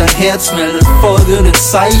 Wenn sich dein Herz meldet, folge den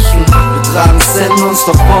Zeichen. Wir tragen es in uns,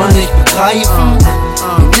 doch wollen nicht begreifen.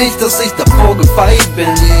 Nicht, dass ich davor gefeit bin.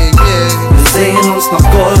 Wir sehen uns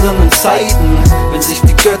nach goldenen Zeiten. Wenn sich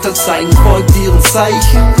die Götter zeigen, folgt ihren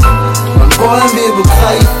Zeichen. Wann wollen wir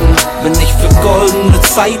begreifen, wenn nicht für goldene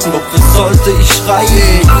Zeiten? Wofür sollte ich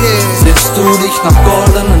schreiben? Sehnst du dich nach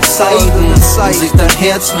goldenen Zeiten? Wenn sich dein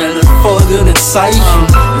Herz meldet, folge den Zeichen.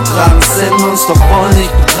 Wir tragen es in uns, doch wollen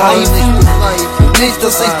nicht begreifen. Nicht,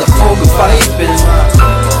 dass ich davor gefeit bin.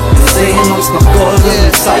 Wir sehen uns nach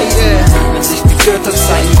goldenen Zeiten. Wenn sich die Götter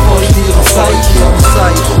zeigen, folgt ihre Zeichen.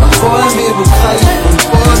 Wann wollen wir begreifen,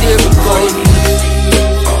 wollen wir begreifen?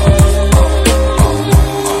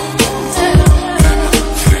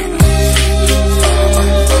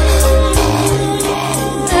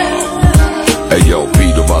 Ey yo,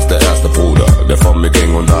 P, du warst der erste Bruder, der von mir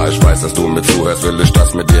ging und da ich weiß, dass du mir zuhörst, will ich,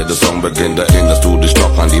 dass mit dir der Song beginnt. Erinnerst du dich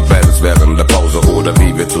noch an die Battles während der Pause oder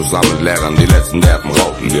wie wir zusammen lernen, die letzten Nerven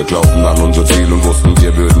rauchen. Wir glaubten an unser Ziel und wussten,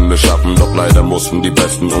 wir würden es schaffen, doch leider mussten die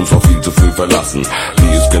Besten uns auch viel zu früh verlassen.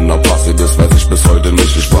 Wie es genau passiert ist, weiß ich bis heute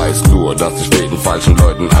nicht. Ich weiß nur, dass ich wegen falschen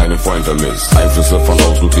Leuten einen Freund vermisst. Einflüsse von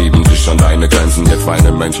außen trieben dich an deine Grenzen. Jetzt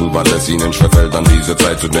weinen Menschen, weil es ihnen schwerfällt, an diese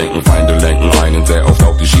Zeit zu denken. Feinde lenken einen sehr oft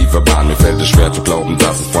auf die schiefe Bahn. Mir fällt es schwer zu glauben,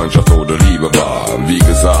 dass es Freundschaft oder Liebe war. Wie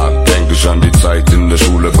gesagt, denk ich an die Zeit in der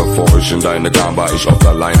Schule. Bevor ich in deine kam, war ich oft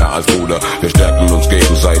alleine als Bruder. Wir stärkten uns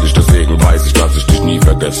gegenseitig, deswegen weiß ich, dass ich dich nie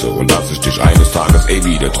vergesse und dass ich dich eines Tages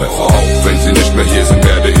wieder treffe. Auch wenn sie nicht mehr hier sind,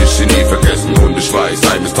 werde ich sie nie vergessen. Und ich weiß,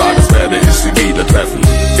 eines Tages werde ich sie wieder treffen.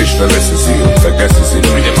 Ich vermisse sie und vergesse sie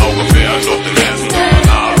nie. Mit dem Auge für als auf den Herzen.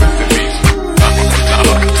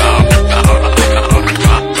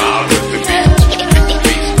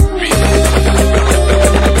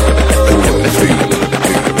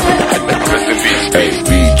 Hey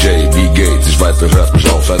BJ, wie geht's? Ich weiß, du hörst mich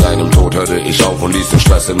auf, seit deinem Tod hörte ich auf und ließ den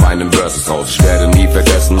Stress in meinen Verses raus. Ich werde nie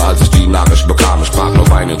vergessen, als ich die Nachricht bekam. Ich sprach nur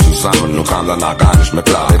weinen zusammen und kam danach gar nicht mehr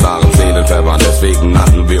klar. Wir waren seelenverwandt, deswegen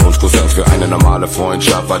nannten wir uns Cousins. Für eine normale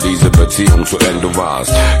Freundschaft war diese Beziehung zu Ende. Du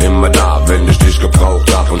warst immer da, wenn ich dich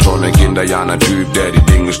gebraucht hab. Und schon in Kinderjahren ein Typ, der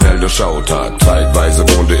die Dinge schnell durchschaut hat. Zeitweise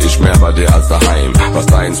wohnte ich mehr bei dir als daheim. Was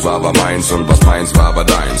deins war, war meins und was meins war, war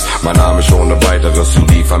deins. Man nahm mich ohne weiteres in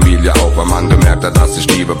die Familie auf, weil man gemerkt hat, dass ich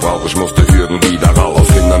Liebe brauch. Ich musste irgendwie darauf. Aus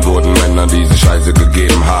Kindern wurden Männer, die sich Scheiße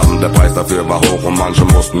gegeben haben. Der Preis dafür war hoch und manche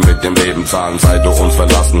mussten mit dem Leben zahlen. Seit du uns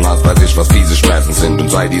verlassen hast, weiß ich, was fiese Schmerzen sind. Und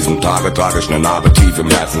seit diesem Tage trage ich eine Narbe tief im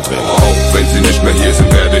Herzen drin. Auch wenn sie nicht mehr hier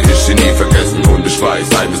sind, werde ich sie nie vergessen. Und ich weiß,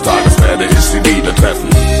 eines Tages werde ich sie wieder treffen.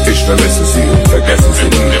 Ich vermisse sie und vergesse sie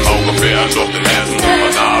nie. Im Auge fern, doch im Herzen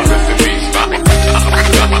immer da.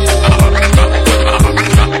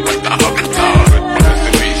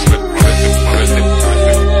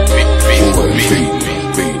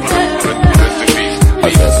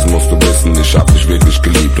 Als erstes musst du wissen, ich hab dich wirklich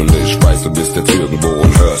geliebt. Und ich weiß, du bist jetzt irgendwo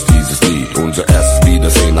und hörst dieses Lied. Unser erstes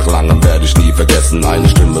Wiedersehen nach langem werde ich nie vergessen. Eine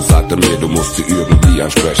Stimme sagte mir, du musst sie irgendwie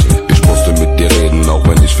ansprechen. Ich musste mit dir reden, auch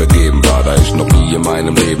wenn ich vergeben war. Da ich noch nie in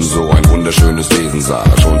meinem Leben so ein wunderschönes Wesen sah.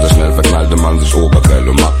 Schon sehr schnell verknallte man sich obergrell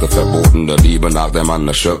und machte verboten der Liebe nach der Mann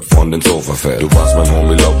erschöpft von den Sofa fällt. Du warst mein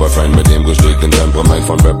Homie Lover-Friend mit dem gestiegenen Temperament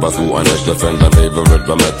von Rap. Warst du ein echter Fan, dein Favorite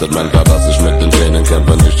war Method Man. Klar, dass ich mit den Tränen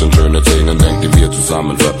kämpfe, nicht an schöne Szenen denk, die wir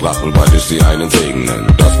zusammen verbrachten, weil ich sie einen Segen nenn.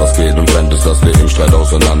 Das, was fehlt und brennt, ist, dass wir im Streit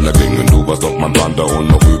auseinandergingen. Du warst doch mein Wander und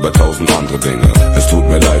noch über 1000 andere Dinge. Es tut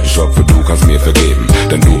mir leid, ich hoffe, du kannst mir vergeben,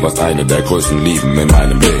 denn du warst eine der größten Lieben in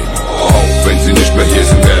meinem Leben. Auch wenn sie nicht mehr hier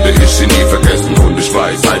sind, werde ich sie nie vergessen. Und ich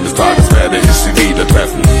weiß, eines Tages werde ich sie wieder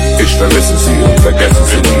treffen. Ich vermisse sie und vergesse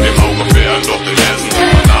sie nie. Im Auge fern, doch im Herzen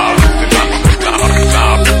immer nah.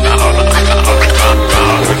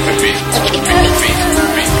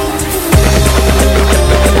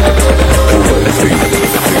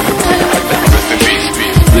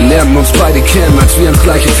 Wir lernen uns beide kennen, als wir ins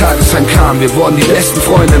gleiche Tagesheim kamen. Wir wurden die besten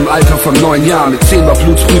Freunde im Alter von 9 Jahren. Mit 10 war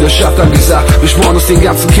Blutsbrüderschaft angesagt. Wir schworen uns den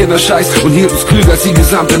ganzen Kinderscheiß und hielten uns klüger als die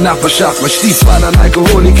gesamte Nachbarschaft. Mein Stief war dann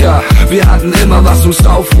Alkoholiker, wir hatten immer was ums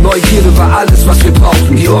Laufen. Neugierde war alles, was wir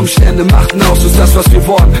brauchten. Die Umstände machten aus uns das, was wir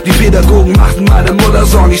wurden. Die Pädagogen machten meiner Mutter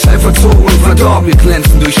Sorgen. Ich sei verzogen und verdorben. Wir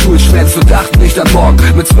glänzten durch Schulschwänze und dachten nicht an morgen.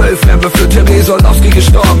 Mit 12 wären wir für Therese Orlowski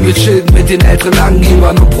gestorben. Wir chillten mit den älteren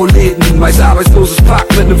Angebern und Proleten. Meist arbeitsloses Pack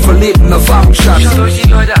mit einem verlebten Erfahrungsschatz. Schaut euch die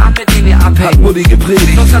Leute an, mit denen ihr abhängt. Hat Mutti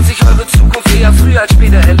gepredigt. Sonst hat sich eure Zukunft eher früher als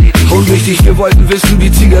später erledigt. Unwichtig, wir wollten wissen,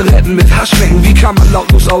 wie Zigaretten mit Hasch schmecken. Wie kann man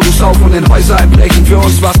lautlos Autos auf und in Häuser einbrechen? Für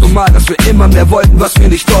uns war's normal, dass wir immer mehr wollten, was wir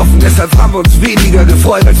nicht durften. Deshalb haben wir uns weniger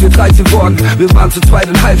gefreut, als wir 13 wurden. Wir waren zu zweit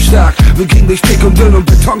und halbstark. Wir gingen durch dick und dünn und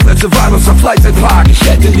Betonplätze waren unser Freizeitpark. Ich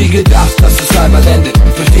hätte nie gedacht, dass es einmal endet.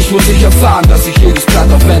 Durch dich muss ich erfahren, dass sich jedes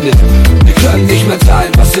Blatt aufwendet. Wir können nicht mehr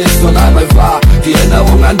teilen, was ist und einmal war. Die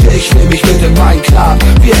Erinnerung an dich nehm ich mit in meinen klar.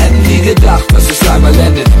 Wir hätten nie gedacht, dass es einmal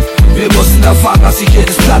endet. Wir mussten erfahren, dass sich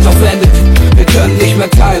jedes Blatt aufwendet. Wir können nicht mehr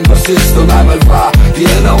teilen, was ist und einmal war. Die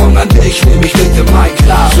Erinnerung an dich nehm ich mit in meinen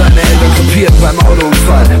klar. Seine Eltern krepierten beim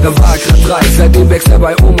Autounfall, da war er grad 3. Seitdem wächst er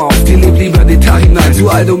bei Oma auf, die lebt lieber in den Tag hinein. Zu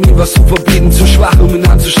alt, um ihm was zu verbieten, zu schwach, um ihn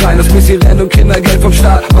anzuschreien. Das bisschen Rennen und Kindergeld vom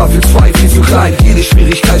Staat war für 2 viel zu klein. Jede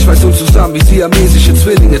Schwierigkeit schweißt uns zusammen wie siamesische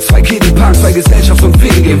Zwillinge. 2 Kitty-Punks, 2 Gesellschaft und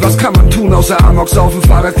Fegen. Was kann man tun, außer Amok saufen,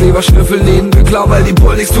 Fahrradkleber, Schnüffel, Läden? Wir glauben, weil die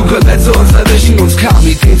Bullen nichts tun können, wenn sie uns erwischen. Uns kamen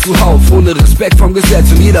Ideen zuhauf, ohne Respekt vom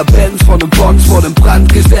Gesetz. Und jeder Benz von dem Bonds wurde in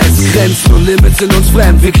Brand gesetzt. Grenzen und Limits sind uns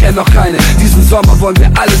fremd, wir kennen noch keine. Diesen Sommer wollen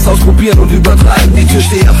wir alles ausprobieren und übertreiben. Die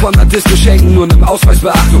Türsteher von der Disco schenken nur einem Ausweis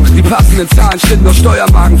Beachtung. Die passenden Zahlen stehen auf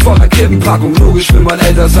Steuermarken voller Kippenpackung. Logisch will man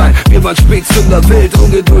älter sein, wir waren Spätzünder, wild,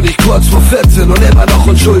 ungeduldig, kurz vor 14 und immer noch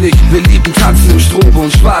unschuldig. Wir lieben tanzen im Strobo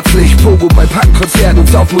und Schwarzlicht, Pogo bei Punkkonzerten und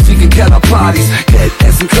Saufmusik in Kellerpartys. Geld,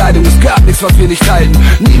 Essen, Kleidung, es gab nichts, was wir nicht teilten.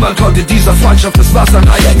 Niemand konnte dieser Freundschaft das Wasser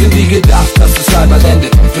reichen. Hätte nie gedacht, dass es einmal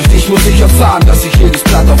endet. Durch dich muss ich erfahren, dass sich jedes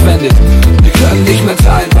Blatt aufwendet. Wir können nicht mehr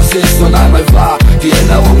teilen, was ist und einmal war. Die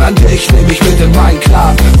Erinnerung an dich nehm ich mit in meinen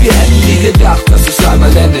klar. Wir hätten nie gedacht, dass es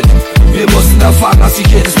einmal endet. Wir mussten erfahren, dass sich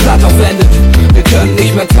jedes Blatt aufwendet. Wir können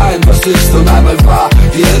nicht mehr teilen, was ist und einmal war.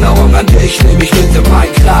 Die Erinnerung an dich nehm ich mit in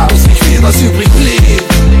meinen klar. Muss nicht viel, was übrig blieb,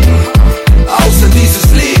 außer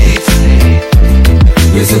dieses Lied.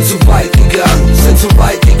 Wir sind zu weit gegangen, sind zu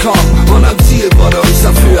weit gekommen und am Ziel wurde uns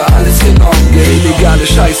dafür alles genommen. Der illegale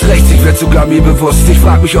Scheiß rächt sich, werd sogar mir bewusst. Ich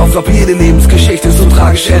frag mich oft, ob jede Lebensgeschichte so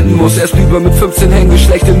tragisch enden muss. Erst lieber mit 15 hängen,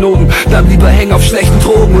 schlechte Noten, dann lieber hängen auf schlechten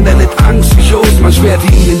Drogen. Und er litt Angst wie Jost, man sperrte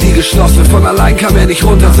ihn in die geschlossene. Von allein kam er nicht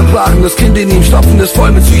runter, zerbrachen. Das Kind in ihm stopfen ist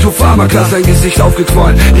voll mit Psychopharmaka. Sein Gesicht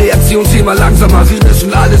aufgequollen, Reaktionsthema langsamer. Sie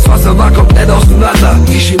wissen, alles was er war, komplett auseinander.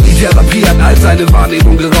 Die Chemietherapie hat all seine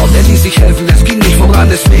Wahrnehmung geraubt. Er ließ sich helfen, es ging nicht voran,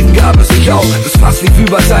 deswegen gab es sich auf. Das Fass lief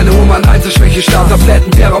über seine Oma, ein Einzelschwäche starb.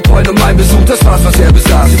 Tabletten, Therapeut und mein Besuch, das war's, was er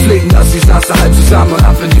besaß. Sie pflegen das, sie saßen halb zusammen und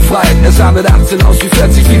ab in die Freiheit. Er sah mit 18 aus wie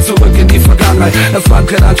 40, viel zurück in die Vergangenheit. Er fand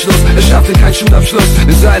keinen Anschluss, er schaffte keinen Schulabschluss.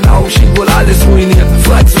 In seinen Augen schien wohl alles ruiniert,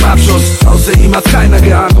 frei zum Abschuss. Außer ihm hat keiner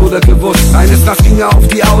geahnt oder gewusst. Eines Nachts ging er auf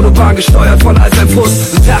die Autobahn, gesteuert von all seinem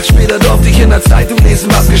Frust. Einen Tag später durfte ich in der Zeitung lesen,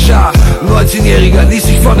 was geschah. Ein 19-Jähriger ließ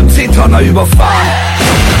sich von einem 10-Tonner überfahren.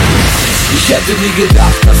 Ich hätte nie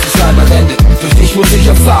gedacht, dass es einmal endet. Durch dich muss ich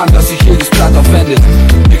erfahren, dass sich jedes Blatt aufwendet.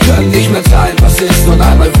 Wir können nicht mehr teilen, was ist und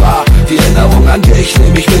einmal war. Die Erinnerung an dich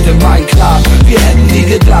nehme ich mit dem Wein klar. Wir hätten nie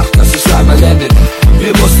gedacht, dass es einmal endet.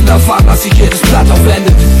 Wir mussten erfahren, dass sich jedes Blatt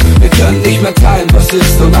aufwendet. Wir können nicht mehr teilen, was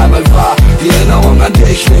ist und einmal war. Die Erinnerung an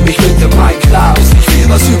dich nehme ich mit dem Wein klar. Ist nicht viel,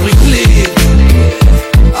 was übrig blieb,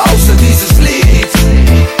 außer dieses Lied.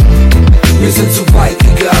 Wir sind zu weit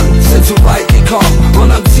gegangen, sind zu weit gekommen und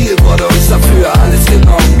am Ziel wurde uns dafür alles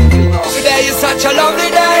genommen. Today is such a lovely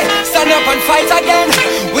day, stand up and fight again.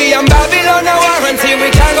 We in Babylon now until we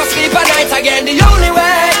can't go sleep at night again. The only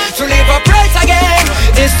way to live upright again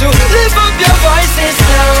is to lift up your voices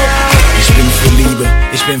now. Ich bin für Liebe,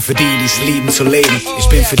 ich bin für die, die's lieben zu leben. Ich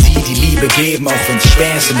bin für die, die Liebe geben, auch wenn's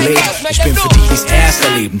schwer ist im Leben. Ich bin für die, die's erst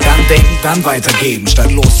erleben, dann denken, dann weitergeben.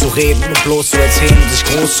 Statt loszureden und bloß zu erzählen und sich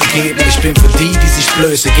groß zu geben. Ich bin für die, die sich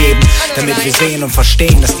Blöße geben, damit wir sehen und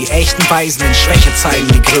verstehen, dass die echten Weisen in Schwäche zeigen,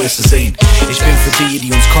 die Größe sehen. Ich bin für die,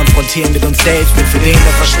 die uns konfrontieren mit uns selbst. Bin für den,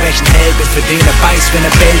 der Versprechen hält, bin für den, der beißt, wenn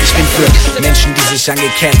er bellt. Ich bin für Menschen, die sich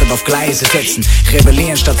angekettet auf Gleise setzen,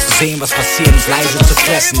 rebellieren, statt zu sehen, was passiert, uns leise zu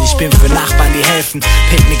fressen. Ich bin für Nachbarn, die helfen,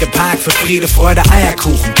 Picknick im Park, für Friede, Freude,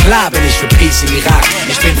 Eierkuchen. Klar bin ich für Peace im Irak.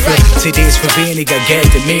 Ich bin für CDs für weniger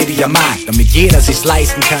Geld im Mediamarkt, damit jeder sich's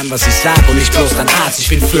leisten kann, was ich sag und nicht bloß ein Arzt. Ich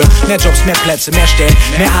bin für mehr Jobs, mehr Plätze, mehr Stellen,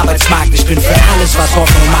 mehr Arbeitsmarkt. Ich bin für alles, was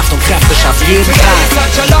Hoffnung macht und Kräfte schafft, jeden Tag.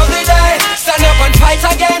 Such a lovely day, stand up and fight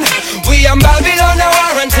again. We in Babylon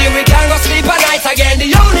now until we can't go sleep at night again.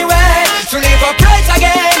 The only way to live upright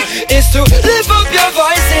again is to lift up your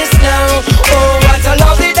voices now. Oh, what a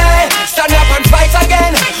lovely day, stand up and fight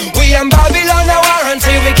again. We in Babylon now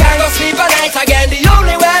until we can't go sleep at night again. The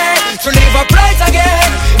only way to live upright again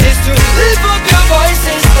is to lift up your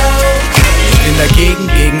voices now. Ich bin dagegen,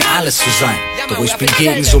 gegen alles zu sein. Doch ich bin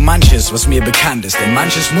gegen so manches, was mir bekannt ist. Denn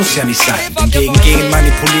manches muss ja nicht sein. Bin gegen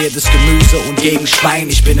manipuliertes Gemüse und gegen Schwein.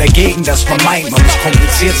 Ich bin dagegen, dass man meint, man muss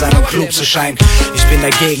kompliziert sein, um klug zu scheinen. Ich bin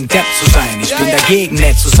dagegen, Depp zu sein. Ich bin dagegen,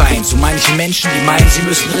 nett zu sein. Zu manchen Menschen, die meinen, sie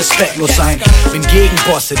müssen respektlos sein. Bin gegen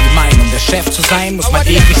Bosse, die meinen, um der Chef zu sein, muss man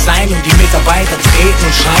ewig sein und die Mitarbeiter treten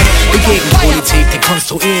und schreien. Bin gegen Politik, die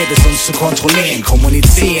konstruiert ist, uns zu kontrollieren.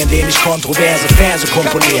 Kommunizieren, indem ich kontroverse Verse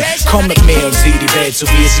komponiere. Komm mit mir und sieh die Welt so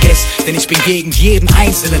wie es ist. Denn ich bin gegen jeden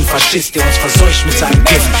einzelnen Faschist, der uns verseucht mit seinem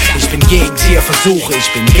Gift. Ich bin gegen Tierversuche,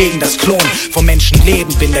 ich bin gegen das Klonen von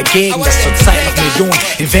Menschenleben. Bin dagegen, dass zurzeit noch Millionen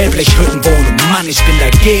in Wellblechhütten wohnen. Und Mann, ich bin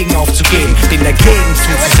dagegen aufzugeben. Bin dagegen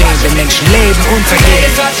zuzusehen, wenn Menschenleben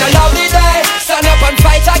untergehen. Such a lovely day, stand up and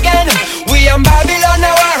fight again. We in Babylon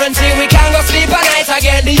now until we can't go sleep at night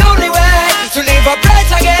again. The only way to live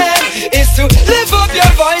upright again is to lift up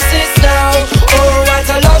your voices now. Oh, what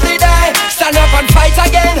a lovely day, stand up and fight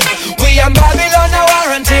again. We in Babylon now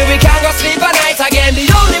until we can't go sleep at night again. The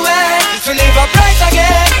only way to live upright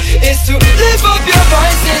again is to lift up your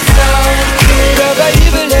voices now. Good over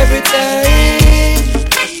evil every time.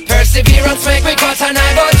 Perseverance make me cut and I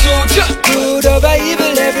go through. Good over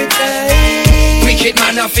evil every time. Wicked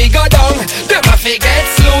man a figure down, them a forget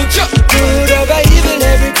slow. Good over evil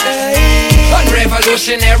every time. On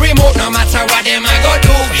revolutionary mode, no matter what them a go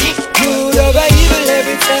do. Good over evil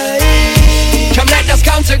every time. Come let us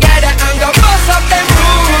come together and go bust up them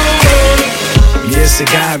rules. Mir ist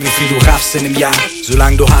egal, wie viel du raffst in dem Jahr.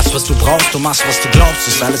 Solange du hast, was du brauchst, du machst, was du glaubst,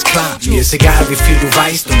 ist alles klar. Mir ist egal, wie viel du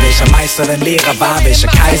weißt und welcher Meister dein Lehrer war, welcher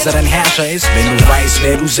Kaiser dein Herrscher ist, wenn du weißt,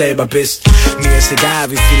 wer du selber bist. Mir ist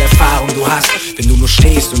egal, wie viel Erfahrung du hast, wenn du nur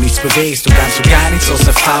stehst und nichts bewegst und ganz und gar nichts aus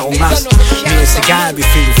Erfahrung machst. Mir ist egal, wie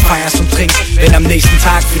viel du feierst und trinkst, wenn am nächsten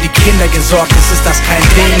Tag für die Kinder gesorgt ist das kein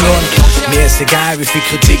Ding. Und mir ist egal, wie viel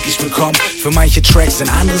Kritik ich bekomme für manche Tracks, denn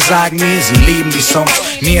andere sagen mir, sie lieben die Songs.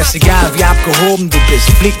 Mir ist egal, wie abgehoben du bist,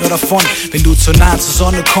 flieg nur davon. Wenn du zu nah zur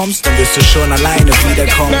Sonne kommst, dann wirst du schon alleine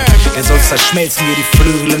wiederkommen. Wer soll's Wasser schmelzen wir die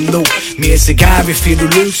Flügel in Luft. Mir ist egal, wie viel du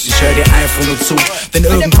lügst, ich hör dir einfach nur zu. Denn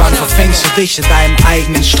irgendwann verfängst du dich in deinem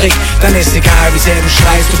eigenen Strick. Dann ist egal, wie sehr du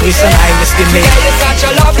schreist, du brichst dein eigenes Genick. Today is such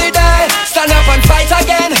a lovely day, stand up and fight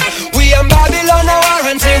again. We in Babylon now are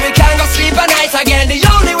until we can't go sleep at night again. The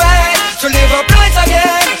only way to live up right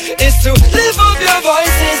again is to live up your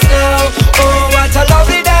voices now. Oh, what a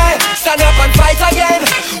lovely day, stand up and fight again.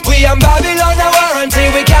 We in Babylon now are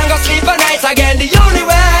until we can't go sleep at night again. The only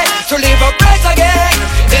way to live up right again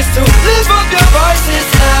is to live up your voices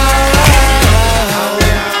now.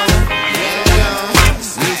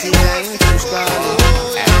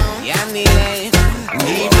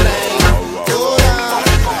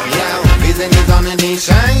 Die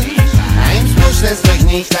scheint, Heimsbusch lässt euch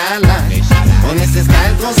nicht allein. Und ist es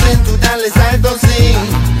kalt draußen, tut alles halt auf sie.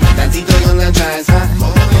 Dann zieht euch unseren Scheiß rein.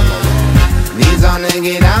 Die Sonne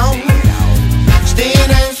geht auf, steht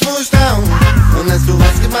Heimsbusch down. Und hast du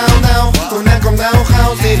was gebaut auch, und dann kommt auch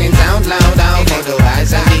raus, seh den Sound laut auf. Und du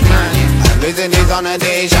weißt, was ich mein. Wir sind die Sonne,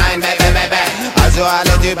 die scheint, also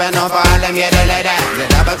alle Typen und vor allem jede Lady.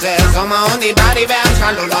 Sind aber zuerst Sommer und die Party wärmt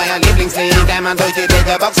Strand. Und euer Lieblingslied dämmert durch die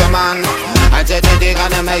dicke Boxermann. Als hättet ihr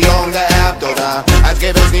gerade eine Million geerbt, oder als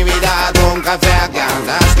gäbe es nie wieder Atomkraftwerk. Ja,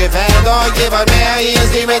 das gefällt euch, ihr wollt mehr, hier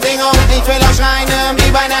ist die Bedingung. Ich will euch schreien,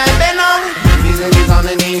 wie bei einer Entbindung. Wir sind die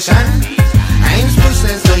Sonne, die scheint, Heimsbusch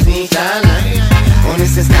lässt euch nicht allein. Und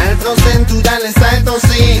ist es kalt draußen, tut alles halt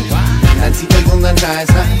aussehen. Dann zieht euch unseren Scheiß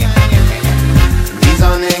rein. Die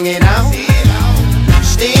Sonne geht auf,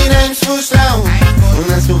 steht Heimsbusch auf.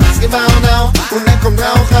 Und hast du was gebaut auch, und dann kommt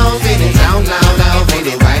Rauch raus, wie den Sound laut auf. Und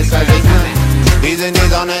du weißt, was ich mein. Wir sind die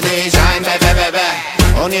Sonne, die scheint,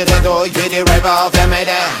 und ihr dreht durch wie die Rapper auf der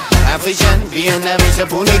Mitte. Erfrischend, wie in der Wüste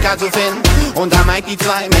Punika zu finden. Und da meint die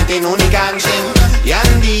zwei mit den Unikan stimmen.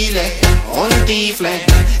 Jan Diele und die Flame.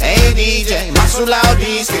 Ey DJ, machst du laut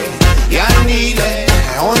wie's geht. Jan Diele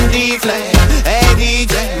und die Flame. Ey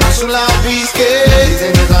DJ, machst du laut wie's geht. Wir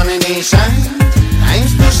sind die Sonne, die scheint,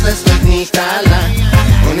 Heimsbusch lässt euch nicht allein.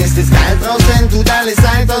 Und ist es kalt draußen, tut alles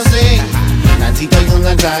halt aussehen. Dann zieht euch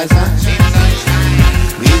unseren Scheiß an.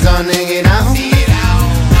 Die Sonne geht auf,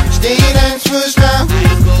 steht Heimsbusch drauf.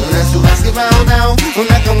 Und hast du was gebaut auch, und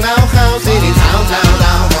dann kommt auch raus, seh den Sound laut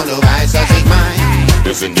auf. Und du weißt, was ich mein.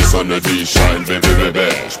 Wir sind die Sonne, die scheint,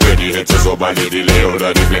 spür die Hitze, sobald ihr die Lee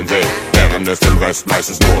oder die Flinte. Während es dem Rest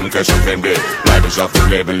meistens nur um Cash und Fame geht, bleib ich auf dem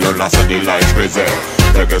Label und lasse die Live-Spitze.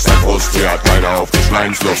 Vergiss dein Frust, hier hat keiner auf dich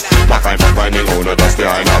Schleinsfluss. Mach einfach dein Ding, ohne dass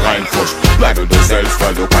dir einer reinpusht. Bleibe du selbst,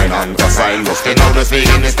 weil du kein anderer sein musst. Genau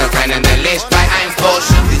deswegen ist das brennende Licht bei Heimsbusch.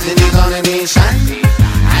 Wir sind die Sonne, die scheint,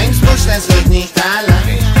 Heimsbusch lässt euch nicht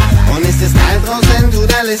allein. Und ist es kalt draußen,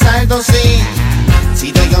 tut alles halt aussehen.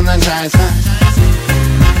 Zieht euch unseren Scheiß rein.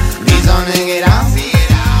 Die Sonne geht auf,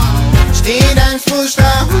 steht Heimsbusch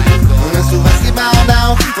drauf. Und hast du was gebaut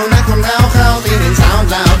auch, und dann kommt Rauch raus, wie den Sound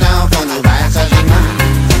laut auf. Und du weißt, was ich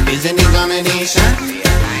mein. Wir sind die Sonne, die scheint,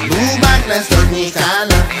 Bubak lässt euch nicht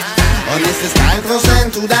allein. Und ist es kalt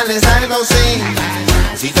draußen, tut alles halt aussehen.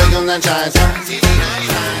 Zieht euch unseren Scheiß rein.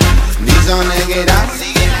 Die Sonne geht auf,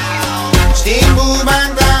 steht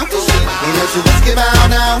Bubak drauf. Und hast du was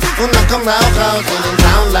gebaut auf, und dann kommt Rauch raus, und den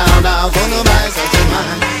Sound laut auf. Und du weißt, was ich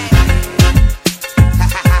mein.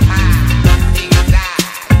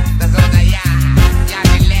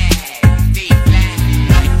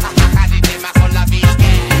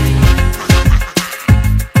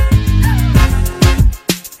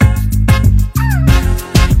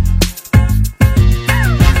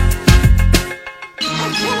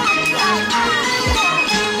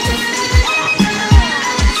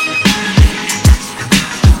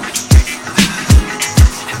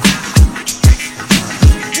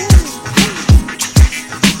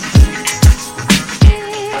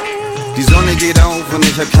 Und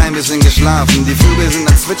ich hab kein bisschen geschlafen. Die Vögel sind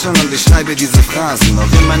am Zwitschern und ich schreibe diese Phrasen. Noch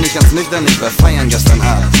immer nicht ganz nüchtern, ich war feiern gestern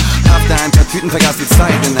Abend. After ein paar Tüten vergaß die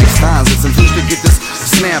Zeit in Ekstase. Zum Frühstück gibt es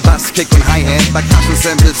Snare, Bass, Kick und Hi-Hat, Percussion,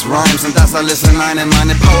 Samples, Rhymes und das alles in einem.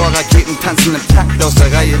 Meine Power-Raketen tanzen im Takt aus der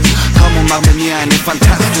Reihe. Komm und mach mit mir eine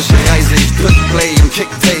fantastische Reise. Ich drück Play und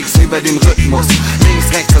Kick-Takes über den Rhythmus.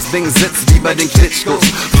 Links, rechts, das Ding sitzt wie bei den Klitschkos.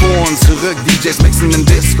 Vor und zurück, DJs mixen in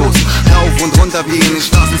Discos. Rauf und runter wie in den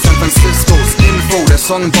Straßen San Franciscos. Info, der Song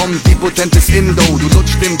Song bombt wie potentes Indo. Du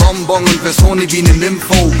lutscht den Bonbon und wirst Honig wie ne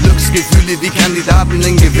Nympho. Glücksgefühle wie Kandidaten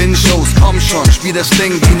in Gewinnshows. Komm schon, spiel das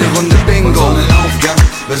Ding wie ne Runde Bingo. Von Sonnenaufgang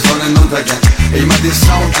bis Sonnenuntergang, ich mach den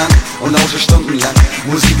Sound an und lausche stundenlang.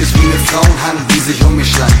 Musik ist wie ne Frauenhand, die sich um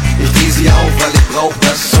mich schlangt. Ich dreh sie auf, weil ich brauch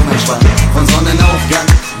das zum Entspannen. Von Sonnenaufgang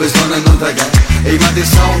bis Sonnenuntergang, ich mach den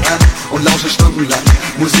Sound an und lausche stundenlang.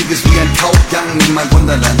 Musik ist wie ein Tauchgang in mein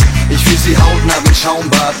Wunderland. Ich fühl sie hautnah wie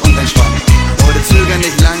Schaumbad und entspannt. Leute zögern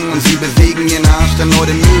nicht lang und sie bewegen ihren Arsch, denn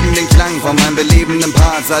Leute mögen den Klang von meinem belebenden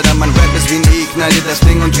Parts. Alter, mein Rap ist wie ein knall dir das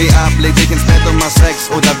Ding und dreh ab, leg dich ins Bett und mach Sex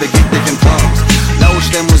oder begib dich in Trance. Lausch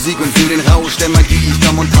der Musik und fühl den Rausch der Magie. Ich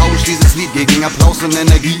komm und tausch dieses Lied gegen Applaus und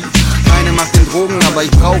Energie. Keine macht den Drogen, aber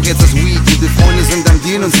ich brauch jetzt das Weed. Gute Freunde sind am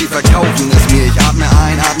Deal und sie verkaufen es mir. Ich atme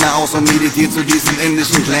ein, atme aus und meditiere zu diesen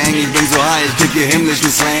indischen Klängen. Ich bin so high, ich kick hier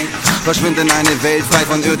himmlischen Slang. Verschwind in eine Welt frei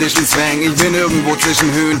von irdischen Zwängen. Ich bin irgendwo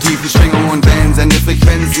zwischen Höhen, Tiefen, Schwingungen und Wellen. Sende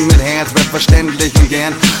Frequenzen mit Herz, wird verständlich und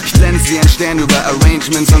gern. Ich glänz wie ein Stern über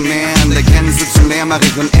Arrangements und mehr. An der Grenze zum Meer mach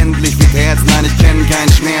ich unendlich viel Herz. Nein, ich kenn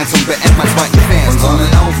keinen Schmerz und beend meinen zweiten Vers. Von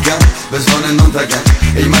Sonnenaufgang bis Sonnenuntergang,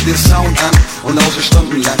 ich mach den Sound an und lausche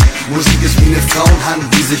stundenlang. Musik ist wie ne Frauenhand,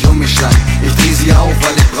 die sich um mich schlangt. Ich dreh sie auf,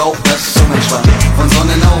 weil ich brauch das zum Entspannen. Von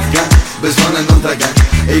Sonnenaufgang bis Sonnenuntergang,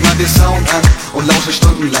 ich mach den Sound an und lausche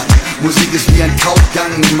stundenlang. Musik ist wie ein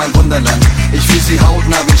Tauchgang in mein Wunderland. Ich fühl sie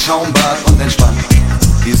hautnah wie Schaumbad und entspannt.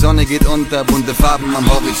 Die Sonne geht unter, bunte Farben am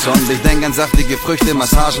Horizont. Ich denk an saftige Früchte,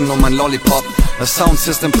 Massagen und mein Lollipop. Das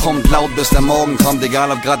Soundsystem brummt laut, bis der Morgen kommt.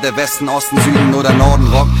 Egal ob grad der Westen, Osten, Süden oder Norden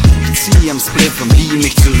rockt. Ich zieh am Spliff und beam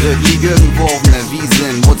mich zurück. Lieg irgendwo auf ner Wiese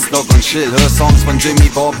in Woodstock und chill. Hör Songs von Jimmy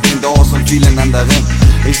Bob, den Doors und vielen anderen.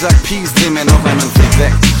 Ich sag Peace, dreh mir noch einen und flieg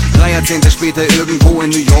weg. 3 Jahrzehnte später irgendwo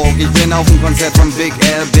in New York. Ich bin auf dem Konzert von Big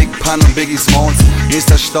L, Big Pun und Biggie Smalls.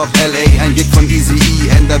 Nächster Stopp L.A., ein Gig von Eazy-E,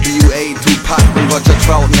 N.W.A., Tupac und Roger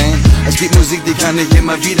Troutman. Es gibt Musik, die kann ich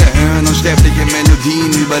immer wieder hören und sterbliche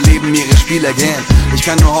Melodien überleben ihre Spieler gern. Ich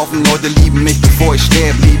kann nur hoffen, Leute lieben mich, bevor ich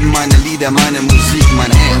sterb. Lieben meine Lieder, meine Musik,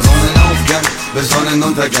 mein Herz. Von Sonnenaufgang bis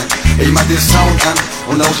Sonnenuntergang, ich mach den Sound an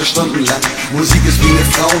und lausche stundenlang. Musik ist wie ne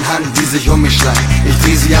Frauenhand, die sich um mich schlangt. Ich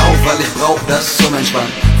dreh sie auf, weil ich brauch das zum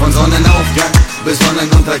Entspannen. Von Sonnenaufgang bis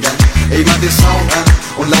Sonnenuntergang, ich mach den Sound an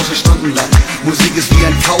und lausche stundenlang. Musik ist wie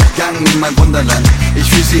ein Tauchgang in mein Wunderland. Ich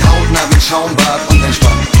fühl sie hautnah wie Schaumbad und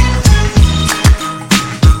entspannt.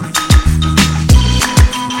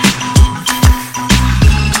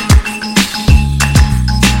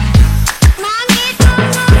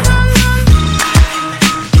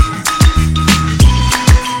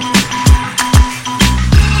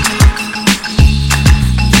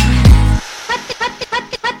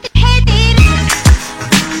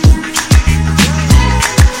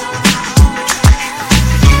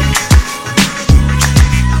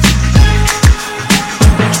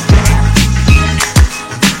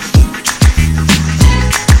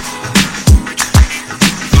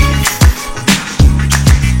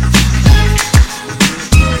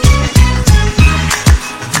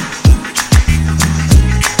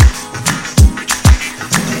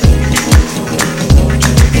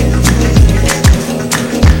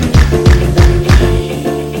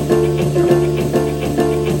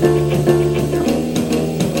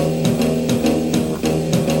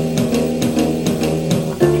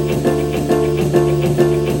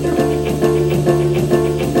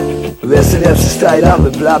 Styler,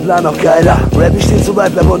 mit Blabla noch geiler. Rap, ich steh zu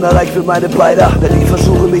weit, bleib unerreicht für meine Beider. Wenn die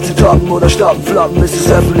versuche mich zu toppen oder stoppen, floppen, ist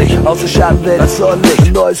es öffentlich. Außer Schattenwelt als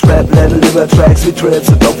ordentlich. Neues Rap-Level über Tracks wie Trips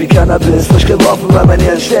und auch wie Cannabis. Frisch geworfen, weil mein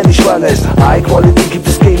Hirn ständig schwanger ist. High Quality gibt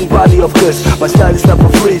es gegen Party auf Chris. Mein Style ist aber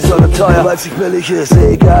free, sondern teuer, weil's nicht billig ist.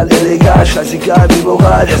 Egal, illegal, scheißegal wie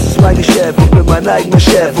Moral. Das ist mein Geschäft und bin mein eigener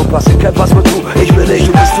Chef. Und passiert kein Pass mit du, ich bin ich,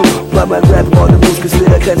 du bist du. Weil mein Rap ohne Muskels,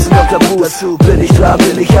 Ledergrenzen noch tabu. Dazu bin ich dran,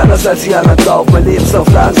 bin ich anders als die anderen drauf. Mein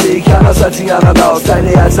Lebenslaufplan sehe ich anders als die anderen aus. Deine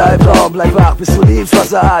Herz Albtraum, bleib wach, bis du liebst,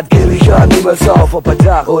 was er hat. Geh ich an, niemals auf, ob bei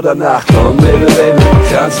Tag oder Nacht. Komm, Baby, Baby,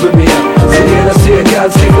 tanz mit mir. Seh dir das hier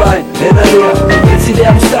ganz tief rein, hinter dir. Willst sie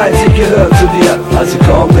der Style, sie gehört zu dir. Also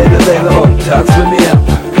komm, Baby, Baby, und tanz mit mir.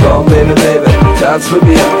 Komm, Baby, Baby, tanz mit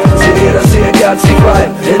mir. Seh dir das hier ganz tief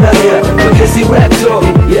rein, hinter dir. Vergiss die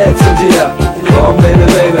Rap-Token, jetzt zu dir. Komm, Baby,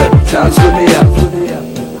 Baby, tanz mit mir.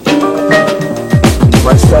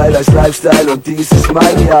 Mein Style heißt Lifestyle und dies ist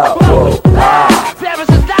mein Jahr. Oh.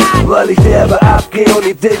 Weil ich derbe abgeh und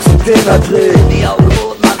die dicksten Dinner dreh. Die Augen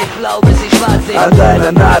rot, mach ich blau, bis ich schwarz seh. An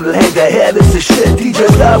deiner Nadel hängt der härteste Shit,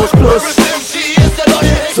 DJ Star Wars Plus.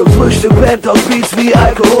 Zum Frühstück Penthouse Beats wie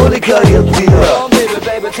Alkoholiker hier Bier. Komm, Baby,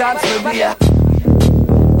 Baby, tanz mit mir.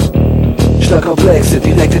 Komplexe,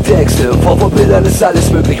 direkte Texte. Vor Bildern ist alles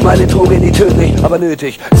möglich, meine Drogen nie tödlich, aber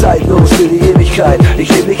nötig. Zeitlos für die Ewigkeit. Ich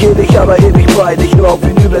lebe nicht ewig, aber ewig breit. Nicht nur auf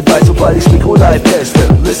Vinyl bei, sobald ich's Mikro live teste.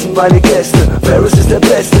 Wissen meine Gäste, Ferris ist der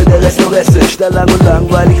Beste, der Rest nur Reste. Schnell, lang und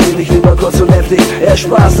langweilig, lebe ich lieber kurz und heftig. Eher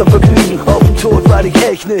Spaß am Vergnügen, auf den Tod war ich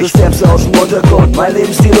echt nicht. Das Sterbste aus dem Untergrund, mein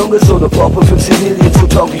Lebensstil ungesund und brauche für Zivilien zu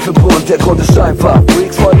tauglich für Bund. Der Grund ist einfach,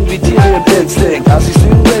 Freaks folgen wie Tiere im Instinkt. Assis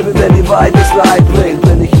lügen, Baby, wenn die Wahrheit nichts mehr einbringt.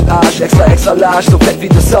 Bin ich ein Arsch, extra large, so fett wie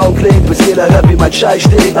das Sound klingt. Bis jeder hört, wie mein Scheiß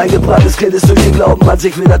steht. Eingebranntes Kind ist durch den Glauben an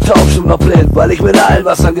sich weder taub, schon noch blind. Weil ich mit allen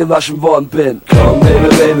Wassern gewaschen worden bin. Komm, Baby,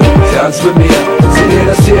 tanz mit mir. Sieh dir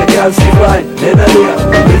das hier ganz tief rein, inhalier.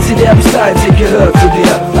 Willst sie der bis dahin, sie gehört zu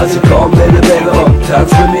dir. Also komm, Baby, und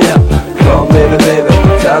tanz mit mir. Komm, Baby,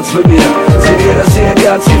 tanz mit mir. Sieh dir das hier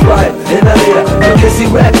ganz tief rein, inhalier. Vergiss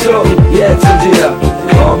die Rap-Show, jetzt zu dir.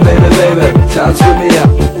 Komm, Baby, tanz mit mir.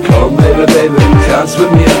 Komm, Baby, tanz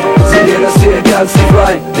mit mir. Sieh dir das hier ganz tief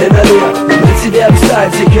rein, inhalier. Willst sie der bis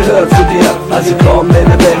dahin, sie gehört zu dir. Also komm,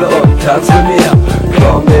 Baby, und tanz mit mir.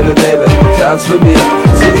 Komm, Baby, tanz mit mir.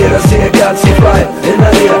 Sieh dir das hier ganz tief rein,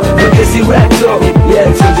 inhalier. Vergiss die Rap-Show,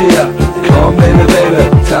 jetzt zu dir. Komm, Baby,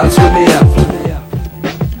 tanz mit mir.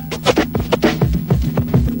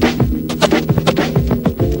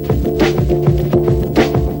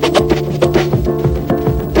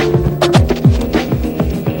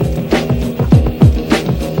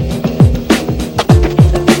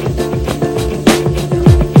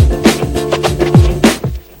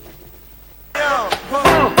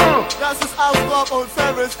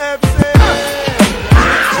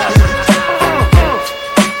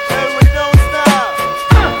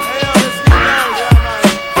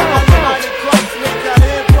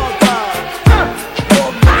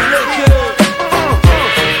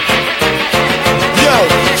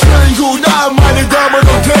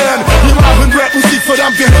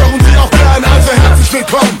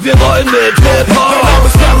 Wir wollen mit Hip Hop. Mein Name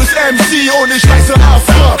ist Ferris MC und ich heiße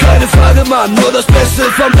Afro. Keine Frage, Mann, nur das Beste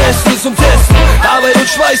vom Besten zum Testen. Arbeit und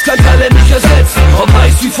Schweiß kann Talent nicht ersetzen. Ob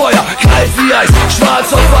heiß wie Feuer, kalt wie Eis,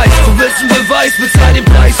 schwarz auf weiß. Du willst einen Beweis, bezahl den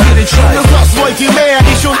Preis für den Scheiß. Und was wollt ihr mehr?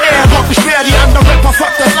 Ich und er, rock nicht mehr. Die anderen Rapper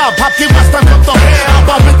fuckt das ab. Habt ihr was, dann kommt doch her.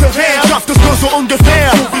 Aber bitte wer schafft es nur so ungefähr?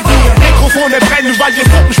 So wie wir. Mikrofone brennen, weil wir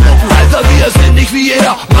Puppen spucken. Alter, wir sind nicht wie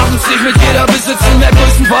jeder, machen's nicht mit jeder. Besitzen mehr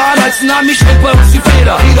Größenwahn als ein Ami, schmeckt bei uns die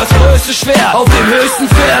Feder. Wie das größte Schwert auf dem höchsten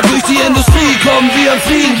Pferd. Durch die Industrie kommen wir am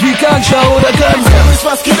Fliegen wie Gangster oder Guns. Ferris,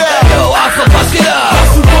 was geht ab? Yo, Afro, was geht ab?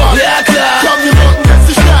 Hast du Bock? Ja, klar. Komm, wir rocken jetzt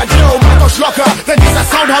die Stadt. Yo, macht euch locker, denn dieser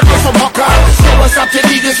Sound hat euch vom Hocker. Sowas habt ihr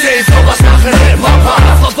nie gesehen, sowas machen Hip-Hopper.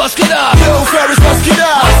 Afro, was geht ab? Yo, Ferris, was geht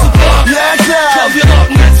ab? Hast du Bock? Ja, klar. Komm, wir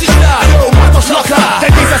rocken jetzt die Stadt. Yo, macht euch locker,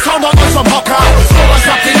 denn dieser Sound hat euch vom Hocker. Sowas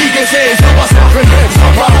habt ihr nie gesehen, sowas machen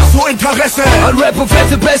Hip-Hopper. Hast du Interesse an Rap und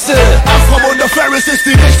fette Bässe? Afro und der Ferris ist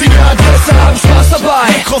die richtige Adresse. Haben Spaß dabei,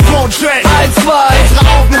 Mikrofon check. 1, 2. Unsere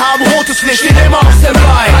Augen haben rotes Licht, stehen immer auf dem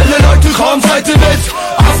Bein. Alle Leute kommen, seid ihr mit.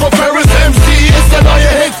 Afro Ferris MC ist der neue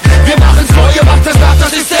Hit. Wir machen's neu, ihr macht das nach,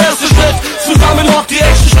 das ist der erste Schritt. Zusammen rockt die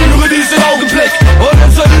Action, spüre diesen Augenblick. Und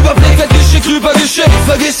unser Überblick hat geschickt rübergeschickt.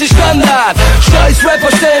 Vergiss die Standard, scheiß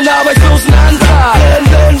Rapper stellen arbeitslosen Antrag. Denn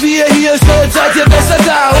wenn wir hier sind, seid ihr besser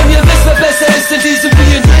da. Und ihr wisst, wer besser ist in diesem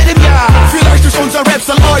wie in jedem Jahr. Vielleicht ist unser Raps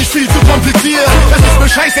an euch viel zu kompliziert. Das ist mir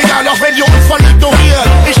scheißegal, auch wenn ihr uns voll ignoriert.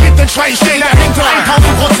 Ich geb den Schwein, steh dahinter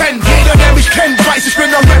 1000%. Jeder, der mich kennt, weiß, ich bin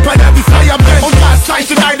ein Rapper, der wie Feuer brennt. Und das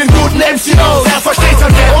zeichnet einen guten MC aus. Er versteht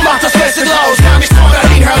sein Wert und macht das Beste draus. Gar nichts fordert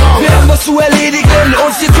ihn heraus. Wir haben was zu erledigen,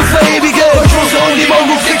 uns hier zu verewigen. Und Jose und die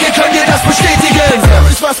Mongo-Clique könnt ihr das bestätigen.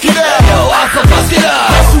 Ferris, was geht ab? Yo, Afro, was geht ab?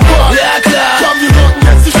 Hast du Bock? Ja, klar. Komm, wir rocken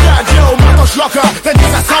jetzt die Stadt. Yo, macht euch locker, denn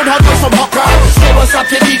dieser Sound hat euch vom Hocker. Sowas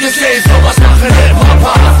habt ihr nie gesehen, sowas machen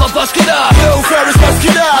Hip-Hopper. Afro, was geht ab? Yo, Ferris, was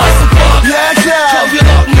geht ab? Hast du Bock? Ja, klar. Komm, wir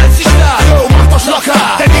rocken jetzt die Stadt. Yo, macht euch locker,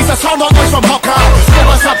 denn dieser Sound hat euch vom Hocker.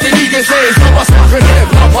 Sowas habt ihr nie gesehen, sowas machen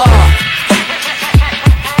Hip-Hopper.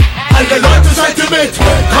 Alle Leute, seid ihr mit?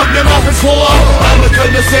 Kommt, wir machen's vor. Alle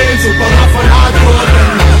können es sehen, super Rap von Hardcore.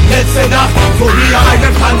 Letzte Nacht vor mir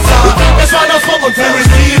einen Panzer. Es war noch Bob und Ferris,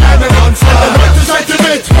 die eine Monster. Alle Leute, seid ihr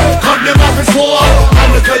mit? Kommt, wir machen's vor.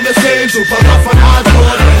 Alle können es sehen, super Rap von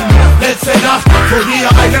Hardcore. Letzte Nacht vor mir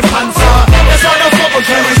einen Panzer. Es war noch Bob und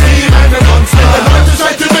Ferris, die eine Monster. Alle Leute,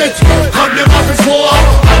 seid ihr mit? Kommt, wir machen's vor.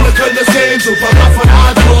 Alle können es sehen, super Rap von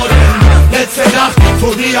Hardcore. Letzte Nacht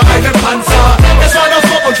vor mir einen Panzer. Es war noch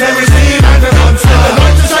Bob und Ferris, die eine Monster. Alle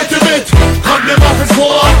Leute, seid ihr mit? Kommt, wir machen's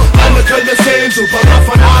vor. Alle können es sehen, super Rap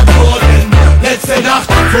von Hardcore. Letzte Nacht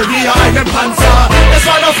vor mir einen Panzer. Es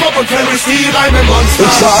war noch Bob Hip-Hop und vermisst die Reime-Monster.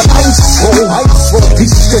 Ich war 1, 2,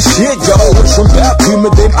 piece the shit, yo. Schon Berti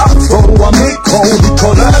mit dem Afro, Amico, die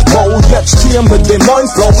Collabo. Jetzt hier mit dem neuen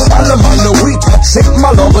Flow. Alle meine Weed-Hats, schickt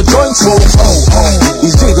mal eure Joints hoch. Oh,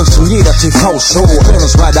 ihr seht uns in jeder TV-Show. Hört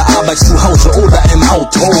uns bei der Arbeit, zu Hause oder im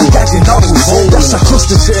Auto. Ja, genau so. Das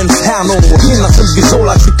akustische Inferno. Je nachdem wie so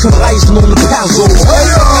leicht, wir können reisen ohne Perso.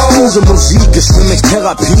 Unsere Musik ist für mich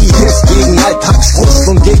Therapie. Hilft gegen Alltagsfrust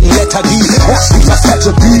und gegen Lethargie. Erst dieser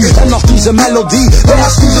fette Beat, dann noch diese Melodie.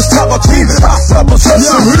 Erst dieses Terror-Team. Afro und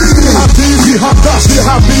wir haben das, wir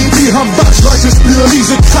haben die haben das. Leute spüren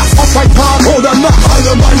diese Kraft auf ein Tag oder Nacht.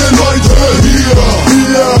 Alle meine Leute hier,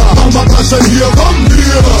 Mama Taschen hier, komm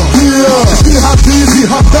hier. Wir haben sie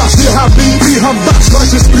haben das, wir haben die haben das.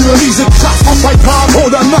 Leute spüren diese Kraft auf ein Tag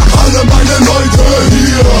oder Nacht. Alle meine Leute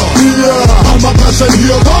hier, Mama Taschen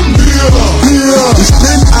hier, komm hier. Ich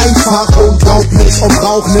bin einfach unglaublich und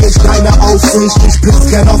brauch nicht deine Aufsicht. Ich piss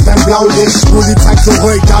gern auf dein Blaulicht. Polizei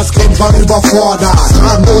zurück, das Kind war überfordert.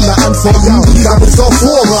 Fragen ohne Antwort, ja, wieder bis auf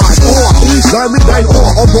Vorrat. Ich sei mit dein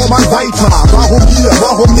Ohr und bohr mal weiter. Warum ihr,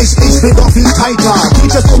 warum nicht ich, bin doch viel tighter.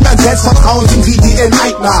 Geht es um dein Selbstvertrauen, sind wie die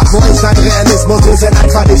Enteigner. Wo ist dein Realismus, wir sind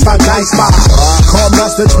einfach nicht vergleichbar. Komm,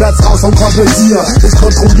 lass den Schmerz raus und komm mit dir. Ich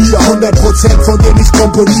kontrolliere 100% von dem ich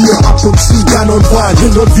komponiere. Ab und zu, dann und wann,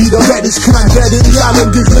 hin und wieder werd ich krank, werde ich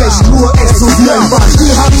allen gerecht, nur echt so wie ein Mann.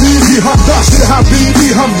 Wir haben die haben das, wir haben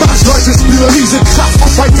die haben das. Leute spüren diese Kraft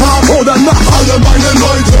auf ein Tag oder Nacht. Alle meine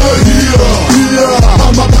Leute hier,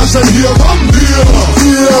 Mama Taschen hier, komm hier.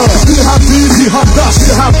 Wir haben die haben das,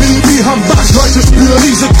 wir haben die haben das. Leute spüren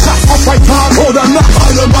diese Kraft auf ein Tag oder Nacht.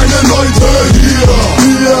 Alle meine Leute hier,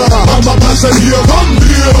 Mama Taschen hier, komm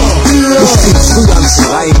hier. Ich fing früh an zu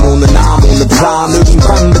reimen, ohne Namen, ohne Plan.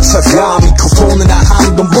 Irgendwann mit 12 Jahren, Mikrofon in der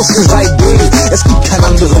Hand und wusste seitdem, es gibt keinen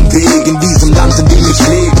anderen Weg in diesem Land, in dem ich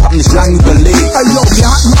lebe. Hab nicht lange überlegt. Ey, yo, wir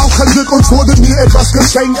hatten auch kein Glück, uns wurde nie etwas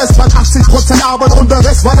geschenkt. Es waren 80% Arbeit und der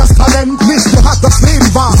Rest war das Talent. Nicht wer hat das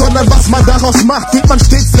Leben war, sondern was man daraus macht. Gibt man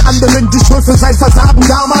stets die anderen die Schuld für sein Versagen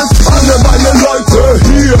damals. Alle meine Leute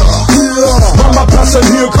hier, Mama Taschen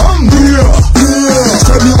hier, komm hier.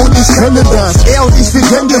 Sammy und ich kenne das, er und ich, wir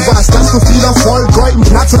kennen dir was. Dass du viel Erfolg, goldenen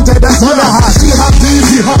Platz unter der Sonne hast. Wir haben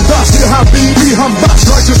die haben das, wir haben die haben das.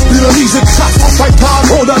 Leute spüren diese Kraft auf ein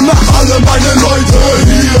Tag oder Nacht. Alle meine Leute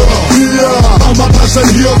hier, Mama Taschen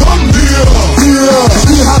hier, komm hier.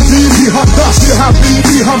 Wir haben die haben das, wir haben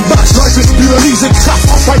die haben das. Leute spüren diese Kraft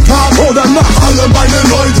auf ein Tag oder Nacht. Alle meine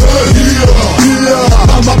Leute hier,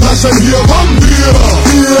 Mama Taschen hier, komm hier.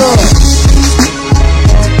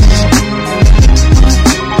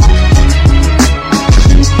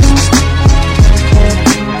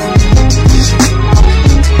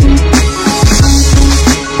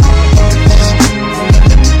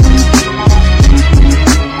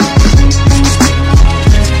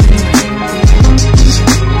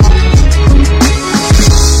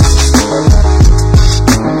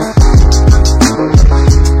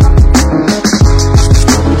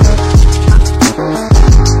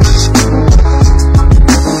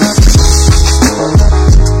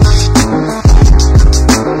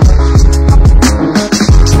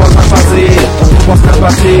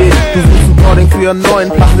 Du suchst ein Boarding für einen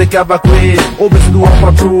neuen Plastik, aber quäl. Oh, bist du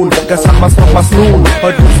opportun, gestern war's noch was nun.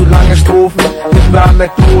 Heute zu lange Strophen, mit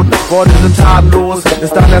Anekdoten. Worte sind tatenlos,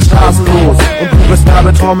 ist dann der Straßenlos. Und du bist da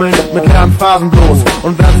betrommeln, mit leeren Phrasen bloß.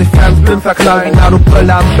 Und wer sich fern blind verknallt, na du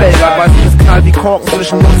Böller am Belgrad. Weiß ich, es knallt wie Korken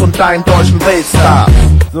zwischen uns und deinen deutschen Weltstars.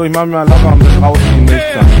 So, ich mach mir mal locker und bin raus in die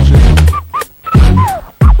Milchzeit.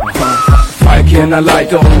 Falk hier in der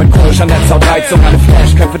Leitung mit chronischer Netzhautreizung. Alle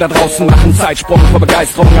Flashköpfe da draußen machen Zeitsprung vor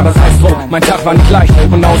Begeisterung, aber sei's drum, mein Tag war nicht leicht.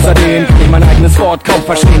 Und außerdem kann ich mein eigenes Wort kaum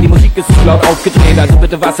verstehen. Die Musik ist zu laut aufgedreht, also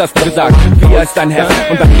bitte, was hast du gesagt? Wie ist dein Herr?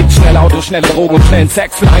 Und dann gibt's schnelle Autos, schnelle Drogen und schnellen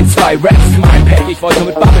Sex für 1, 2 Raps für mein Pack. Ich wollte nur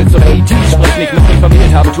mit Bubbles oder E.T. sprich nicht, mit mich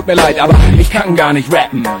verwählt habe, tut mir leid, aber ich kann gar nicht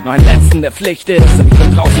rappen. Nur ein Letzten der Pflicht ist, und ich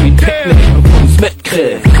bin draußen wie ein Picknick und uns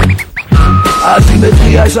mitkriegt.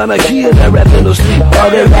 Asymmetrie als Anarchie in der Rap-Industrie.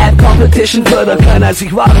 Bei der Rap-Competition fördert keiner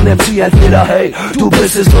einzig wahren MC. Entweder hey, du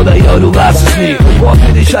bist es oder yo, du warst es nie. Und brauch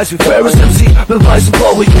mir nicht Scheiß wie Ferris MC. Beweisen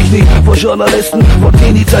brauch ich mich nie. Vor Journalisten, von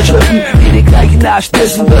Teenie-Zeitschriften, die den gleichen Arsch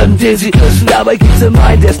dissen würden, den sie küssen. Dabei gibt's immer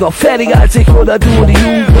einen, der ist noch fertiger als ich oder du. Und die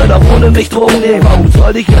Jugend wird auch ohne mich Drogen nehmen. Warum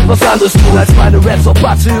sollte ich etwas anderes tun, als meine Raps auf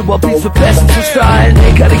Batze über Beats für Besten zu stylen?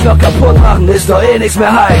 Den kann ich noch kaputt machen, ist doch eh nichts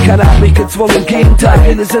mehr heil. Keiner hat mich gezwungen, im Gegenteil,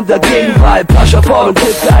 viele sind dagegen, weil Pascha vor und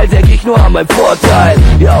Tipp geil, denke ich nur an meinen Vorteil.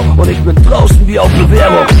 Ja, und ich bin draußen wie auf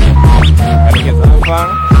Bewährung. Kann ich jetzt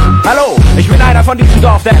anfangen? Hallo, ich bin einer von diesen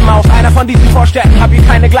Dorfdeppen aus einer von diesen Vorstädten. Hab hier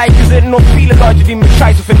keine Gleichgesinnten und viele Leute, die mich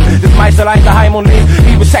scheiße finden. Ist meist allein daheim und lebe,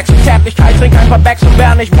 liebe Sex und Zärtlichkeit. Trink ein paar Bags und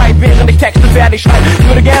wär nicht breit, während ich Texte fertig schreibe. Ich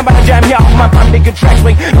würde gern bei der Jam hier auch mal ein paar dicke Tracks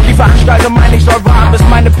bringen. Doch die Veranstalter meinen, ich soll warten, bis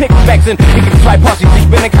meine Picken weg sind. Hier gibt's 2 Possis, ich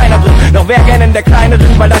bin in keiner drin. Doch wer gern in der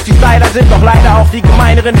kleineren, weil das die Styler sind. Doch leider auch die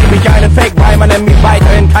gemeineren, für mich einen Fake-Reimer, der mir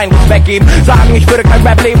weiterhin keinen Respekt geben. Sagen, ich würde kein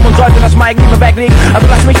Rap leben und sollte das Mic lieber weglegen. Also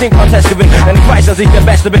lass mich den Contest gewinnen, denn ich weiß, dass ich der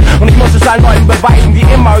Beste bin. Und ich muss es allen Leuten beweisen, die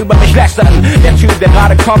immer über mich lästern. Der Typ, der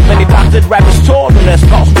gerade kommt, wenn ihr dachtet, Rap ist tot und es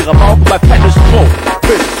draußen ihre Bauch bei fettes Brot.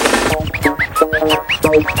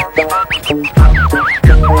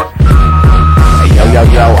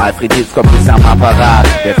 Yo, Alfred Hitchcock ist am Apparat,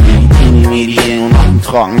 der für die Teenie-Medien und noch einen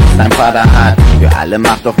Trocken ist dein Vater hat. Für alle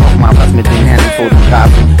macht doch noch mal was mit den Händen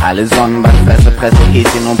Fotografen. Alle Sonnenbrandfresse,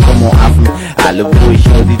 Pressehäschen und Promo-Affen. Alle, wo ich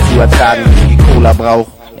nur sie zu ertragen, bis ich Cola brauch.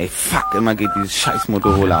 Ey, fuck, immer geht dieses scheiß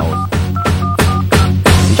Motorola aus.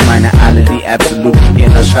 Ich meine alle, die absolut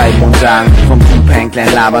gerne schreiben und sagen, vom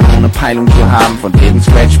Tupac-Clan labern, ohne Peilung zu haben, von jedem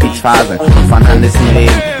Scratch-Beats-Phase und von Handessen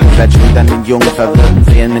reden. Und seit dann den jungen, verwirrten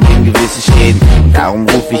Seelen, mit denen gewisse Schäden. Und darum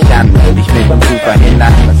ruf ich an, weil ich mit und zu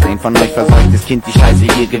verhindern, dass ein von euch verseuchtes Kind die Scheiße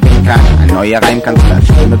hier gewinnen kann. Ein neuer Reim kannst du als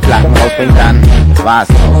schlimme Platten rausbringen dann. Das war's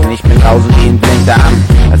draußen, ich bin draußen wie ein blinder an.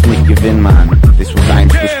 Lass mich gewinnen, Mann, this was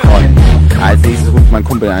eins bis Calling. Als nächstes ruft mein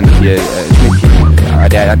Kumpel an, hier, Schmidtchen. Ja,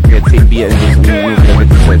 der hat mir 10 Bier in sich, um nur wieder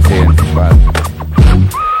Witze zu erzählen. Spaß.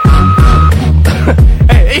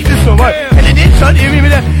 Ey, ich bin's normal. Kennt ihr den schon? Irgendwie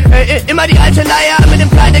mit der, immer die alte Leier mit dem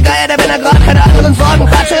Pleitegeier, der wenn er gerade keine anderen Sorgen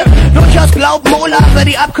hatte. Durchaus glaubt Mola sei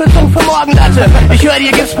die Abkürzung für Morgenlatte. Ich höre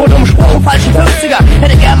dir gibt's Brot umsprung, falschen 50er.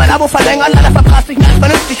 Hätte gern mein Abo verlängert, leider verpasst ich, als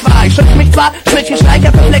vernünftig war. Ich schütze mich zwar, Schmidtchen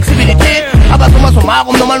Streicher für Flexibilität, aber summa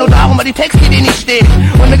summarum nur mal nur darum, weil die Textidee nicht steht.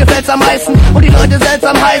 Und mir gefällt's am meisten und die Leute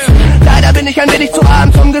seltsam heißen. Leider bin ich ein wenig zu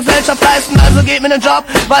arm zum Gesellschaft leisten, also geht mir nen Job,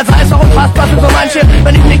 weil es heißt auch unfassbar für so manche.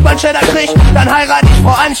 Wenn ich nicht mal Cheddar krieg, dann heirate ich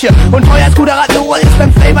Frau Antje. Und teuer als guter Radnuhr ist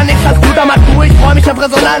beim Flavor nix als guter Matur. Ich freu mich auf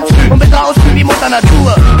Resonanz und bin raus für die Mutter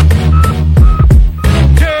Natur.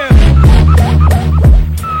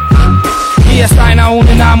 Hier ist einer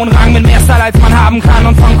ohne Namen und Rang mit mehr Style als man haben kann.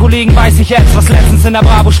 Und von Kollegen weiß ich jetzt, was letztens in der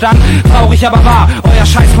Bravo stand. Traurig aber wahr, euer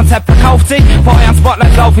Scheißkonzept verkauft sich. Vor euren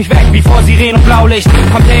Spotlight lauf ich weg, wie vor Sirenen und Blaulicht.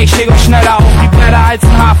 Kommt der, ich steh euch schneller auf die Bretter als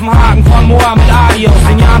ein Hafenhaken von Mohammed Ali aus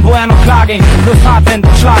den Jahren, wo er noch klar ging. Plus Fahrtwind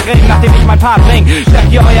und Schlagregen, nachdem ich mein Part bring.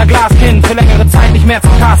 Stärkt ihr euer Glaskind für längere Zeit nicht mehr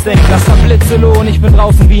zum Casting. Das war Blitzelo und ich bin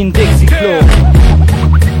draußen wie ein Dixie-Klo.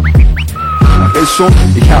 Ist schon,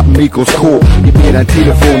 ich hab ein Mikroskop, gib mir dein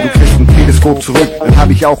Telefon, du kriegst ein Teleskop zurück, dann hab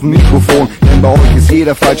ich auch ein Mikrofon, denn bei euch ist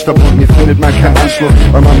jeder falsch verbunden, hier findet man keinen Anschluss,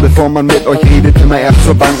 weil man, bevor man mit euch redet, immer erst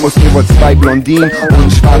zur Bank muss. Ihr wollt 2 Blondinen und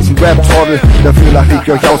einen schwarzen Rap-Trottel, dafür lache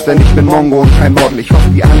ich euch aus, denn ich bin Mongo und kein Model. Ich hoffe,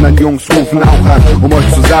 die anderen Jungs rufen auch an, um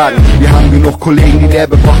euch zu sagen, wir haben genug Kollegen, die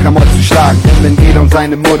derbe Bock haben, euch zu schlagen. Denn wenn jeder und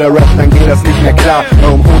seine Mutter rappt, dann geht das nicht mehr klar.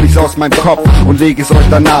 Warum hol ich's aus meinem Kopf und leg es euch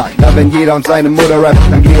danach? Ja, wenn jeder und seine Mutter rappt,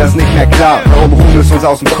 dann geht das nicht mehr klar. Warum holen wir es uns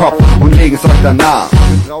aus dem Kopf und legen es euch danach? Ich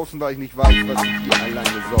bin draußen, weil ich nicht weiß, was ich hier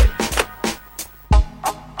alleine soll.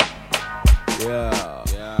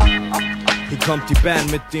 Hier kommt die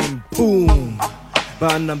Band mit dem Boom. Bei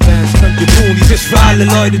anderen Bands könnt ihr tun. Dies ist für alle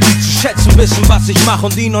Leute, die zu schätzen wissen, was ich mach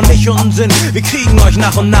und die noch nicht unten sind. Wir kriegen euch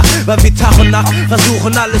nach und nach, weil wir Tag und Nacht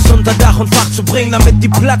versuchen alles unter Dach und Fach zu bringen, damit die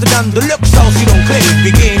Platte dann Deluxe aussieht und klingt.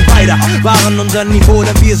 Wir gehen weiter, wahren unser Niveau,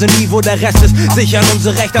 denn wir sind nie, wo der Rest ist. Sichern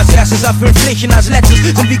unser Recht als erstes, erfüllen Pflichten als letztes.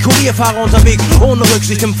 Sind wie Kurierfahrer unterwegs, ohne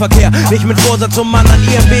Rücksicht im Verkehr. Nicht mit Vorsatz, um anderen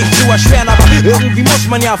ihren Weg zu erschweren, aber irgendwie muss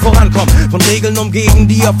man ja vorankommen. Von Regeln umgeben,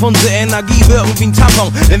 die auf unsere Energie wirken wie ein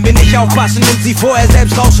Tampon. Wenn wir nicht aufpassen und sie vorher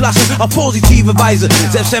selbst rauslassen, auf positive Weise,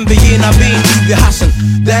 selbst wenn wir jene erwähnen, die wir hassen.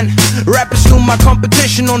 Denn Rap ist nun mal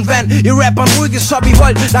Competition und wenn ihr Rap ein ruhiges Hobby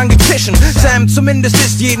wollt, dann gibt's Tischen. Sam zumindest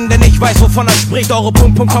ist jeden, der nicht weiß, wovon er spricht. Eure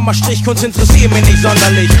Punkt-Komma-Strich-Kunst interessieren mich nicht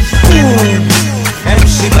sonderlich.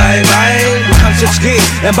 MC bye bye, du kannst jetzt gehen,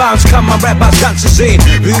 denn bei uns kann man Rap als Ganzes sehen.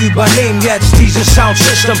 Wir übernehmen jetzt dieses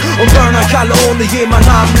Soundsystem und burn euch alle, ohne jemand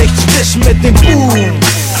namentlich zu wissen mit dem Boom.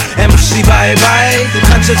 MC bye bye,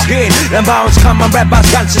 du kannst jetzt gehen, denn bei uns kann man Rap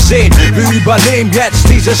als Ganzes sehen. Wir übernehmen jetzt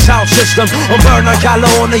dieses Soundsystem und burn euch alle,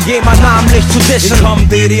 ohne jemand namentlich zu dissen. Ich komm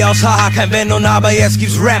DD aus HH, kein Wenn und Aber, jetzt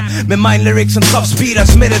gibt's Rap mit meinen Lyrics und Top Speed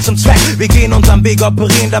als Mittel zum Zweck. Wir gehen unseren Weg,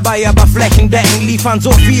 operieren dabei aber flächendeckend, liefern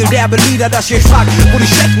so viel derbe Lieder, dass ihr euch fragt, wo die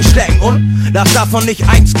Schlechten stecken. Und dass davon nicht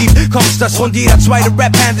eins gibt, kommt's, dass rund jeder zweite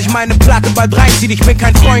Rap-Hand sich meine Platte bald reinzieht. Ich bin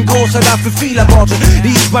kein Freund großer, dafür vieler Worte, die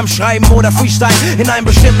ich beim Schreiben oder Freestyle in einem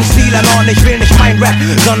bestimmten Stil anordne. Ich will nicht mein Rap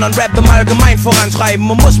sondern Rap im Allgemein vorantreiben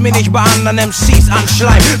und muss mich nicht bei anderen MCs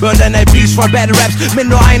anschleimen. Burn deine LPs voll Battle Raps mit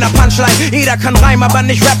nur einer Punchline. Jeder kann reimen, aber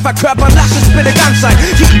nicht Rap verkörpern, lass es bitte ganz sein.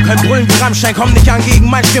 Die können brüllen wie Rammstein, kommen nicht an gegen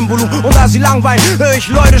mein Stimmvolumen. Und da sie langweilen, höre ich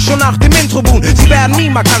Leute schon nach dem Intro buhen. Sie werden nie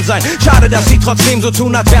markant sein, schade, dass sie trotzdem so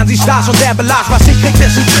tun, als wären sie Stars. Und der Belag, was ich krieg,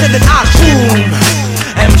 ist ein Tritt in Arsch. Boom.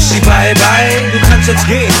 MC bye bye, du kannst jetzt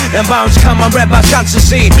gehen, denn bei uns kann man Rap als Ganzes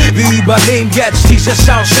sehen. Wir übernehmen jetzt dieses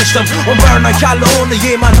Soundsystem und burn euch alle ohne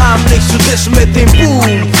jemand namentlich zu dissen mit dem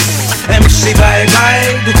Boom. MC bye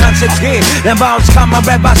bye, du kannst jetzt gehen, denn bei uns kann man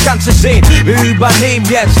Rap als Ganzes sehen. Wir übernehmen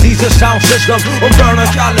jetzt dieses Soundsystem und burn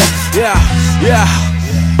euch alle, yeah, yeah.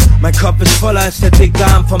 Mein Kopf ist voller als der dicke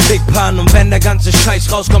Arm vom Big Pun. Und wenn der ganze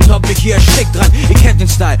Scheiß rauskommt, hopp ich hier stick dran. Ihr kennt den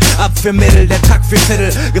Style, ab für Mittel, der Takt für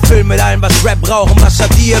Viertel. Gefüllt mit allem, was Rap braucht und was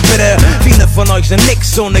habt ihr bitte? Viele von euch sind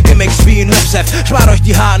nix, so ne Gimmicks wie ein Rap-Set. Spart euch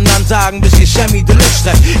die harten Ansagen, bis ihr Sammy Deluxe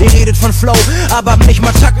trefft. Ihr redet von Flow, aber habt nicht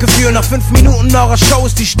mal Taktgefühl. Nach 5 Minuten eurer Show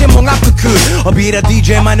ist die Stimmung abgekühlt. Ob jeder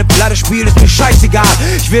DJ meine Platte spielt, ist mir scheißegal.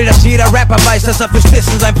 Ich will, dass jeder Rapper weiß, dass er fürs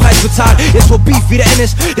Dissen seinen Preis bezahlt. Jetzt wo Beef wieder in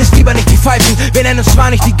ist lieber nicht die Falschen. Wir nennen uns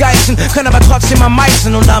zwar nicht die Geigen, können aber trotzdem am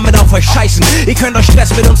meisten und damit auf euch scheißen. Ihr könnt euch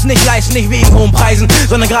Stress mit uns nicht leisten, nicht wegen hohen Preisen,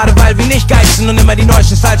 sondern gerade weil wir nicht geizen und immer die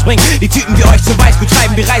neuesten Styles bringen. Die Typen wie euch zum Weißgut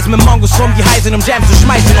treiben, wir reisen mit Mongos rum, die heißen um Jams zu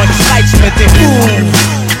schmeißen, euch das Reizen mit dem Boom.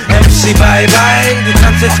 MC bye bye, du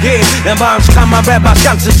kannst jetzt gehen, denn bei uns kann man Rap als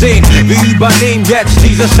Ganzes sehen. Wir übernehmen jetzt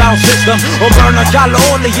dieses Soundsystem und burn euch alle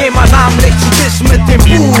ohne jemand namentlich zu dissen mit dem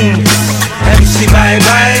Boom. MC bye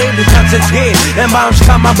bye, du kannst jetzt gehen, denn bei uns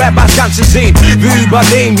kann man Rap als Ganzes sehen. Wir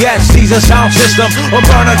übernehmen jetzt dieses Soundsystem und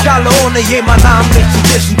burn euch alle ohne jemand namentlich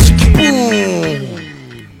zu dissen. Boom.